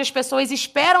Deus onde as pessoas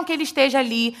esperam que ele esteja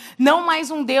ali, não mais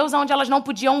um Deus onde elas não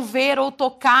podiam ver ou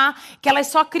tocar, que elas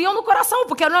só criam no coração,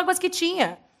 porque era uma coisa que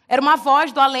tinha. Era uma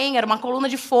voz do além, era uma coluna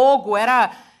de fogo,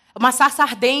 era uma sarça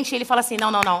ardente. E ele fala assim: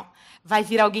 não. Vai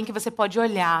vir alguém que você pode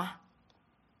olhar.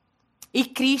 E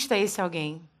Cristo é esse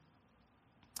alguém.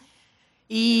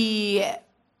 E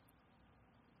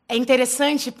é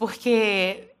interessante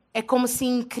porque é como se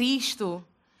em Cristo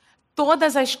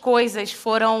todas as coisas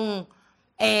foram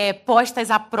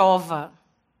postas à prova.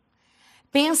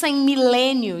 Pensa em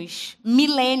milênios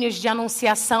de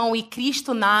anunciação, e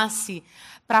Cristo nasce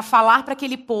para falar para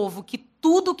aquele povo que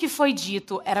tudo o que foi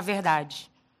dito era verdade.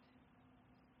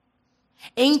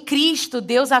 Em Cristo,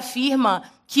 Deus afirma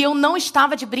que eu não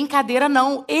estava de brincadeira,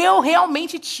 não. Eu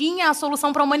realmente tinha a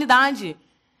solução para a humanidade.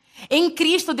 Em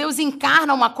Cristo, Deus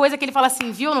encarna uma coisa que ele fala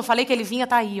assim: viu, eu não falei que ele vinha,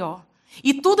 tá aí, ó.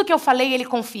 E tudo que eu falei, ele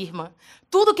confirma.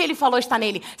 Tudo que ele falou está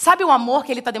nele. Sabe o amor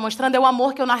que ele está demonstrando? É o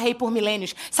amor que eu narrei por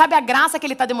milênios. Sabe a graça que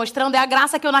ele está demonstrando? É a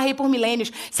graça que eu narrei por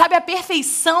milênios. Sabe a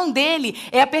perfeição dele?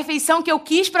 É a perfeição que eu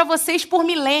quis para vocês por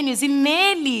milênios. E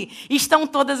nele estão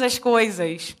todas as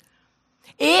coisas.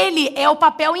 Ele é o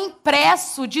papel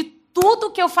impresso de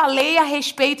tudo que eu falei a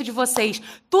respeito de vocês,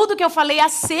 tudo que eu falei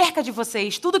acerca de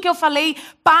vocês, tudo que eu falei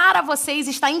para vocês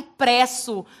está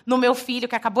impresso no meu filho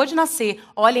que acabou de nascer.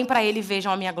 Olhem para ele e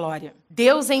vejam a minha glória.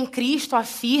 Deus em Cristo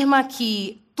afirma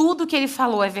que tudo que ele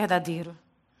falou é verdadeiro.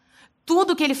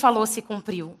 Tudo que ele falou se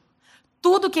cumpriu.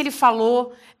 Tudo que ele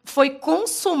falou foi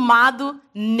consumado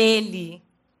nele.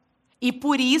 E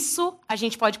por isso a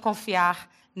gente pode confiar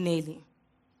nele.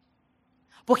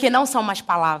 Porque não são mais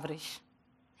palavras,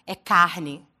 é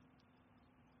carne.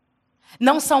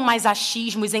 Não são mais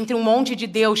achismos entre um monte de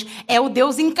Deus, é o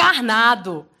Deus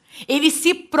encarnado. Ele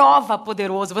se prova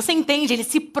poderoso, você entende? Ele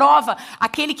se prova,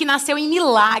 aquele que nasceu em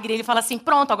milagre. Ele fala assim: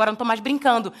 pronto, agora não estou mais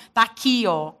brincando, está aqui,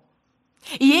 ó.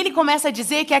 E ele começa a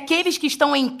dizer que aqueles que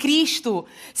estão em Cristo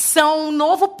são um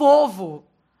novo povo,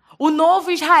 o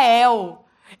novo Israel.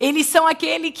 Eles são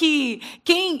aquele que...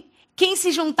 Quem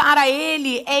se juntar a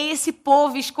ele é esse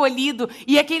povo escolhido.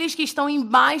 E aqueles que estão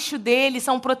embaixo dele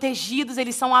são protegidos,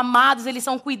 eles são amados, eles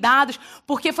são cuidados.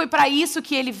 Porque foi para isso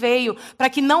que ele veio. Para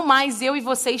que não mais eu e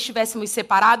você estivéssemos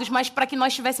separados, mas para que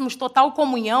nós tivéssemos total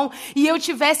comunhão. E eu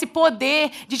tivesse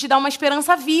poder de te dar uma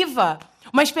esperança viva.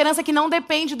 Uma esperança que não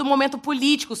depende do momento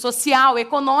político, social,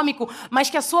 econômico. Mas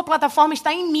que a sua plataforma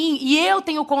está em mim. E eu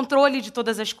tenho o controle de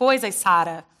todas as coisas,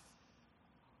 Sara.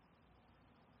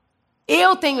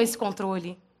 Eu tenho esse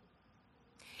controle.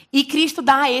 E Cristo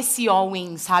dá esse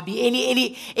all-in, sabe?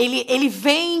 Ele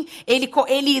vem,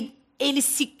 ele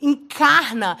se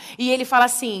encarna e ele fala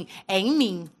assim: é em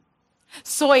mim.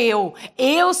 Sou eu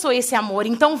sou esse amor,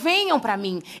 então venham para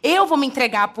mim. Eu vou me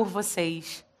entregar por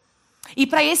vocês. E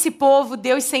para esse povo,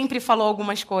 Deus sempre falou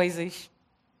algumas coisas.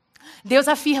 Deus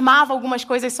afirmava algumas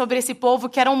coisas sobre esse povo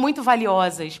que eram muito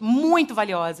valiosas, muito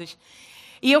valiosas.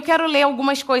 E eu quero ler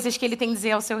algumas coisas que ele tem a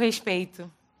dizer ao seu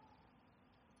respeito.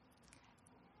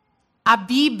 A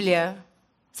Bíblia...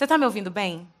 Você está me ouvindo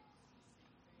bem?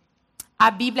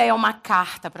 A Bíblia é uma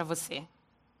carta para você.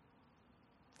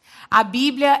 A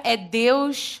Bíblia é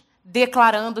Deus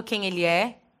declarando quem Ele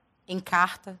é. em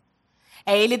carta.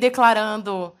 É ele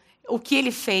declarando o que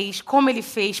ele fez, como ele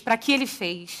fez, para que ele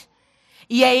fez.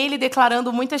 E é ele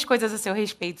declarando muitas coisas a seu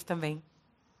respeito também.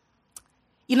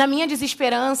 E na minha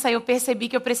desesperança, eu percebi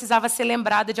que eu precisava ser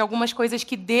lembrada de algumas coisas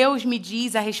que Deus me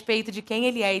diz a respeito de quem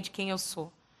Ele é e de quem eu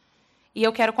sou. E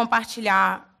eu quero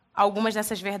compartilhar algumas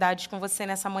dessas verdades com você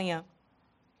nessa manhã,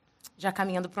 já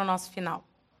caminhando para o nosso final.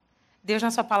 Deus,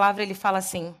 na sua palavra, Ele fala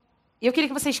assim, e eu queria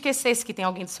que você esquecesse que tem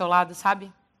alguém do seu lado,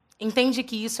 sabe? Entende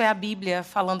que isso é a Bíblia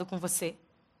falando com você.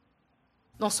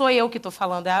 Não sou eu que estou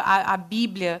falando, é a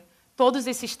Bíblia. Todos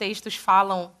esses textos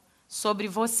falam sobre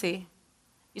você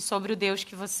e sobre o Deus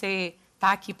que você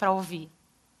está aqui para ouvir.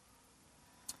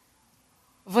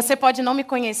 Você pode não me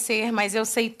conhecer, mas eu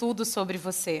sei tudo sobre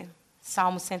você.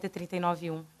 Salmo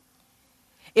 139:1.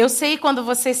 Eu sei quando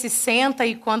você se senta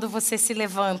e quando você se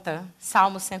levanta.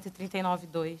 Salmo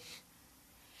 139:2.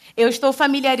 Eu estou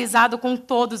familiarizado com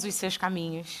todos os seus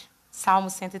caminhos. Salmo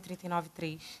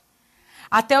 139:3.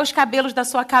 Até os cabelos da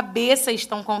sua cabeça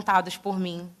estão contados por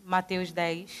mim. Mateus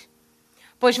 10.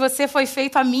 Pois você foi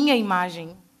feito à minha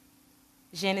imagem.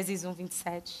 Gênesis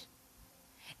 1:27.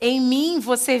 Em mim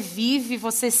você vive,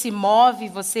 você se move,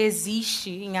 você existe,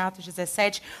 em Atos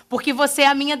 17, porque você é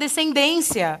a minha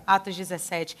descendência, Atos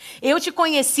 17. Eu te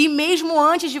conheci mesmo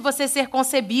antes de você ser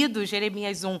concebido,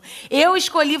 Jeremias 1. Eu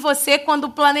escolhi você quando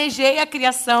planejei a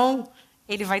criação,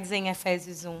 ele vai dizer em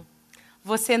Efésios 1.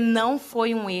 Você não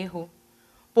foi um erro,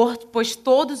 pois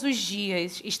todos os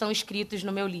dias estão escritos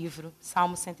no meu livro,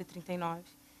 Salmo 139.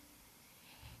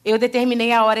 Eu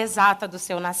determinei a hora exata do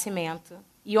seu nascimento.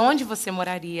 E onde você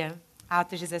moraria?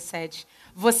 Atos 17.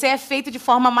 Você é feito de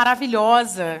forma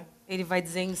maravilhosa, ele vai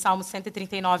dizer em Salmo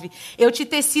 139. Eu te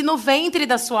teci no ventre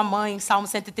da sua mãe, Salmo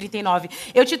 139.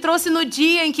 Eu te trouxe no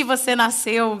dia em que você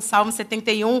nasceu, Salmo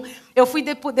 71. Eu fui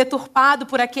deturpado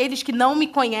por aqueles que não me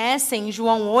conhecem,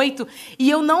 João 8. E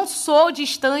eu não sou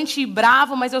distante e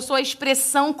bravo, mas eu sou a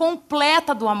expressão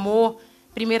completa do amor,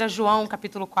 1 João,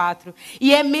 capítulo 4.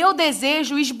 E é meu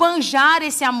desejo esbanjar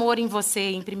esse amor em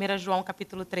você, em 1 João,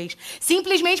 capítulo 3.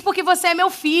 Simplesmente porque você é meu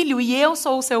filho e eu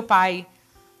sou o seu pai.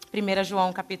 1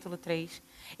 João, capítulo 3.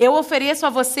 Eu ofereço a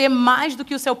você mais do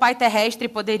que o seu pai terrestre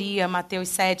poderia, Mateus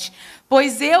 7.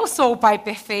 Pois eu sou o pai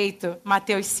perfeito,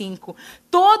 Mateus 5.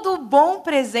 Todo bom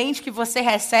presente que você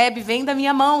recebe vem da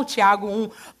minha mão, Tiago 1.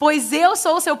 Pois eu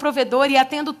sou o seu provedor e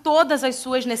atendo todas as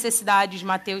suas necessidades,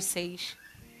 Mateus 6.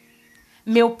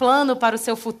 Meu plano para o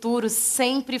seu futuro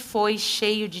sempre foi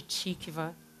cheio de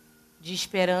tíquiva, de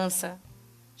esperança,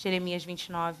 Jeremias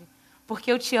 29.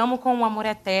 Porque eu te amo com um amor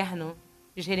eterno,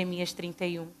 Jeremias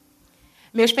 31.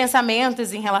 Meus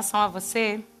pensamentos em relação a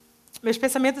você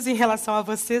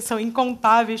são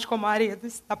incontáveis como a areia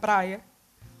da praia,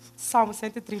 Salmo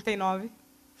 139.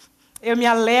 Eu me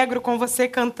alegro com você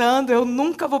cantando, eu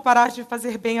nunca vou parar de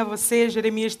fazer bem a você,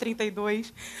 Jeremias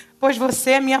 32. Pois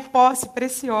você é minha posse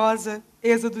preciosa,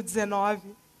 Êxodo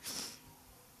 19.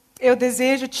 Eu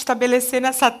desejo te estabelecer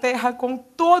nessa terra com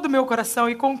todo o meu coração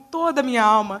e com toda a minha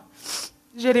alma,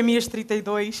 Jeremias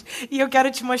 32. E eu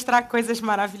quero te mostrar coisas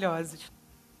maravilhosas,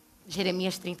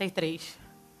 Jeremias 33.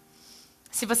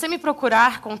 Se você me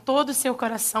procurar com todo o seu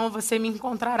coração, você me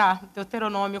encontrará,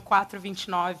 Deuteronômio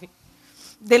 4:29.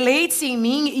 Deleite-se em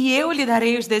mim e eu lhe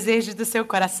darei os desejos do seu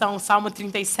coração, Salmo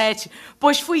 37.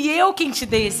 Pois fui eu quem te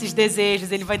dei esses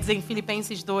desejos, ele vai dizer em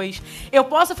Filipenses 2. Eu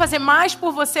posso fazer mais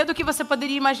por você do que você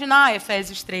poderia imaginar,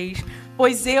 Efésios 3.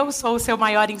 Pois eu sou o seu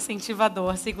maior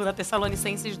incentivador, 2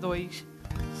 Tessalonicenses 2.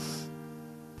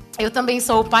 Eu também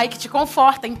sou o pai que te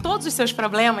conforta em todos os seus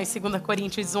problemas, 2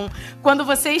 Coríntios 1. Quando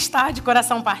você está de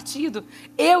coração partido,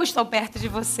 eu estou perto de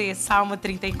você, Salmo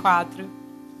 34.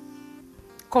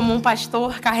 Como um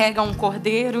pastor carrega um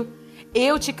cordeiro,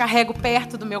 eu te carrego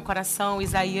perto do meu coração,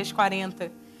 Isaías 40.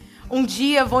 Um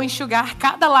dia vou enxugar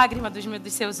cada lágrima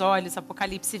dos seus olhos,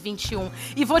 Apocalipse 21.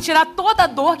 E vou tirar toda a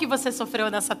dor que você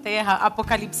sofreu nessa terra,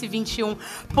 Apocalipse 21.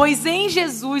 Pois em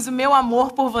Jesus o meu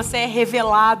amor por você é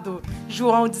revelado,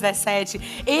 João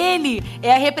 17. Ele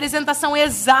é a representação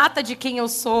exata de quem eu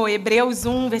sou, Hebreus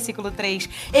 1, versículo 3.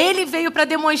 Ele veio para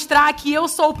demonstrar que eu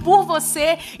sou por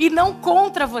você e não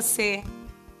contra você.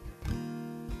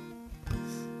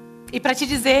 E para te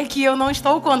dizer que eu não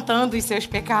estou contando os seus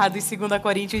pecados, 2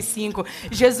 Coríntios 5.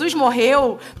 Jesus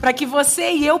morreu para que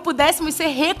você e eu pudéssemos ser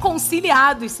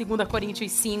reconciliados, 2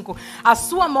 Coríntios 5. A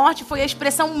sua morte foi a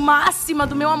expressão máxima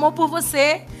do meu amor por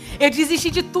você. Eu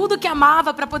desisti de tudo que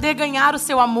amava para poder ganhar o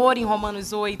seu amor, em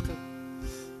Romanos 8.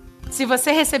 Se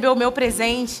você recebeu o meu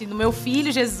presente, no meu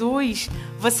Filho Jesus,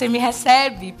 você me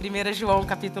recebe, 1 João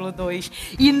capítulo 2.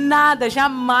 E nada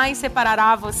jamais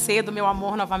separará você do meu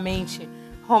amor novamente.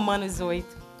 Romanos 8,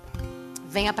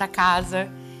 venha para casa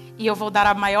e eu vou dar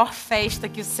a maior festa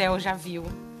que o céu já viu.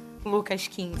 Lucas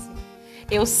 15.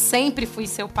 Eu sempre fui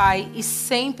seu pai e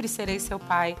sempre serei seu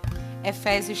pai.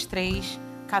 Efésios 3,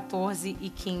 14 e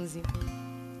 15.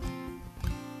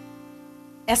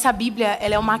 Essa Bíblia,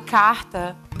 ela é uma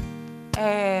carta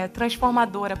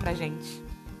transformadora para a gente.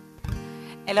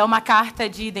 Ela é uma carta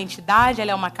de identidade,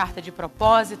 ela é uma carta de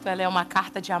propósito, ela é uma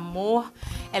carta de amor,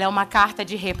 ela é uma carta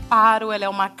de reparo, ela é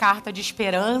uma carta de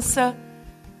esperança.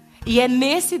 E é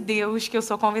nesse Deus que eu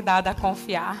sou convidada a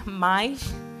confiar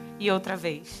mais e outra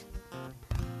vez.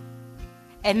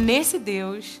 É nesse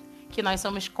Deus que nós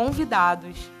somos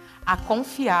convidados a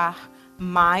confiar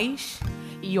mais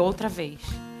e outra vez,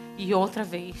 e outra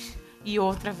vez, e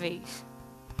outra vez.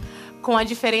 Com a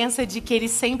diferença de que ele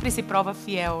sempre se prova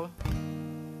fiel.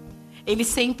 Ele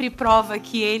sempre prova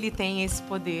que ele tem esse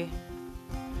poder.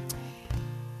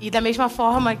 E da mesma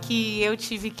forma que eu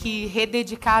tive que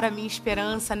rededicar a minha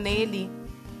esperança nele,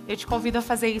 eu te convido a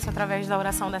fazer isso através da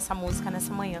oração dessa música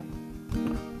nessa manhã.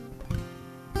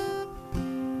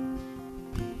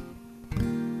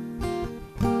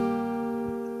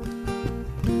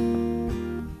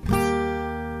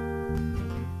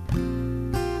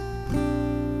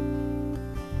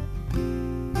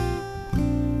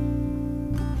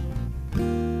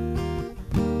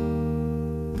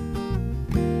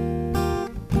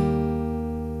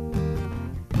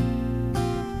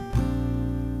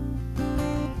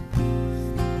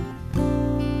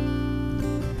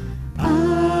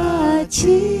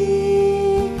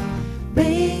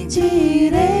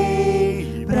 Bendirei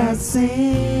para sempre.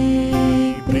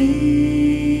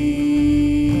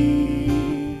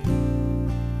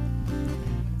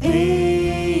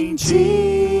 Em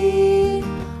ti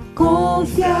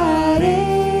confiarei,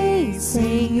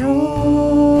 Senhor.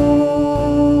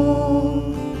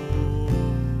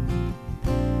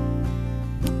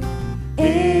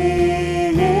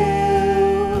 Eu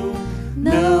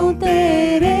não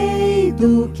terei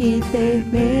do que ter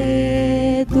medo.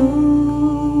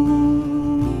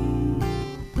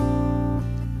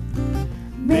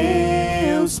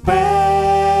 Meus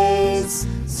pés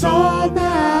só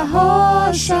na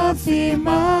rocha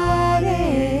firmarei.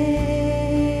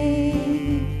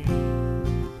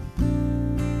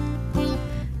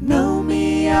 Não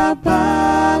me abalarei.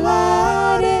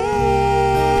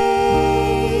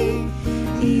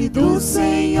 E do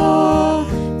Senhor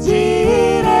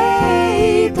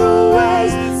direi: Tu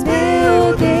és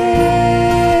meu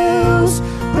Deus,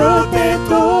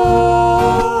 protetor,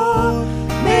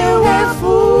 meu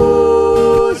refúgio,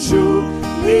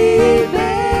 libertador,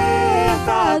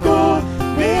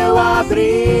 meu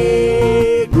abrigo,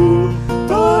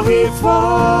 torre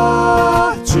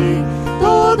forte,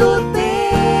 todo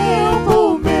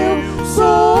tempo meu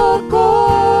socorro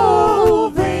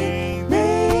vem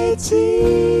de ti.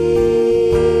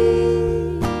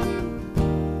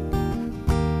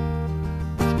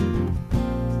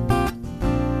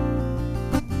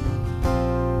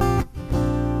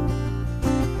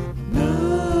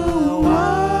 Não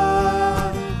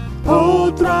há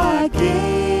outro a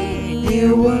quem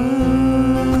eu ame.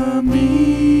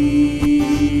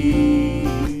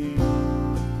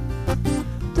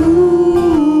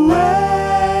 Tu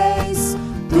és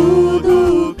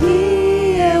tudo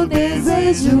que eu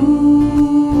desejo.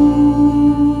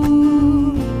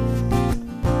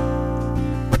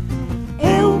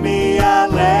 Eu me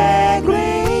alegro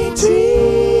em ti.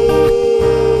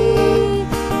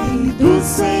 E do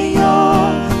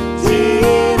Senhor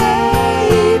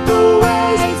direi: Tu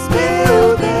és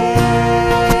meu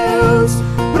Deus,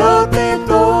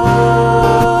 protetor,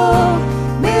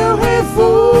 meu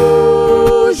refúgio,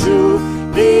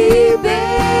 libertador,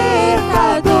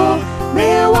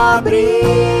 meu abrigo,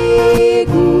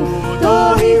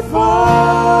 torre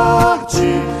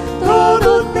forte,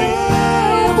 todo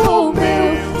tempo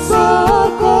meu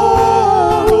socorro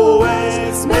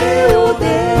és meu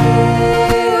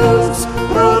Deus,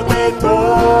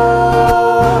 protetor,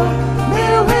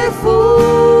 meu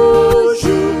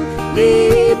refúgio,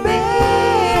 libertador,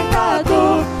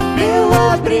 meu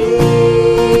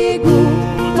abrigo,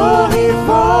 torre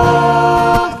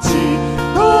forte,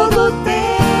 todo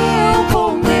tempo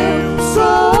meu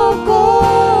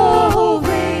socorro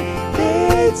vem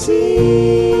de ti.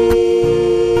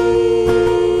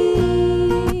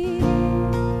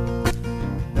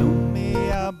 Não me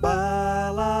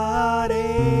abalarei.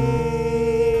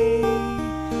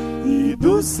 E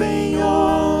do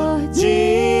Senhor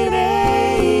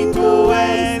direi: Tu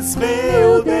és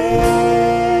meu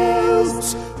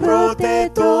Deus,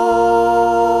 protetor,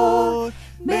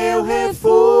 meu refúgio,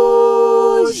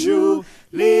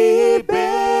 libertador,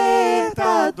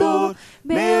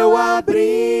 meu abrigo,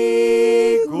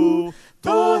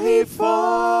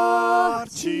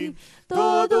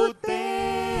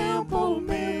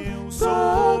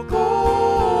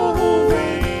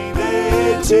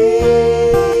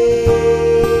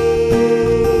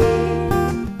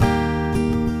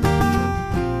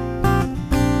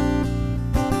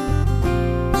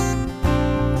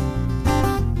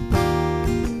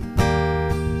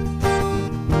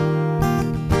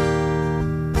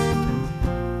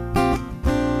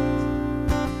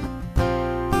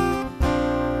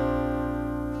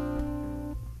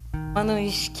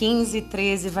 Romanos 15,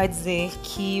 13 vai dizer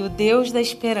que o Deus da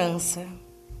esperança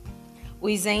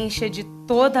os encha de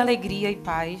toda alegria e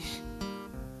paz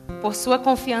por sua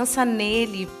confiança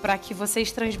nele, para que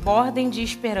vocês transbordem de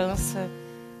esperança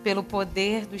pelo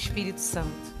poder do Espírito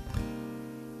Santo.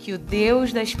 Que o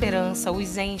Deus da esperança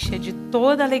os encha de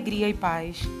toda alegria e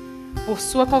paz por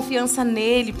sua confiança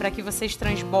nele, para que vocês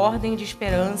transbordem de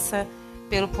esperança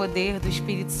pelo poder do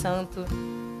Espírito Santo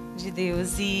de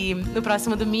Deus. E no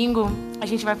próximo domingo a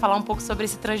gente vai falar um pouco sobre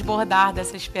esse transbordar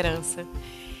dessa esperança.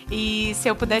 E se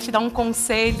eu puder te dar um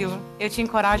conselho, eu te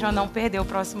encorajo a não perder o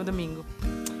próximo domingo.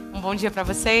 Um bom dia para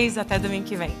vocês, até domingo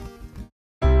que vem.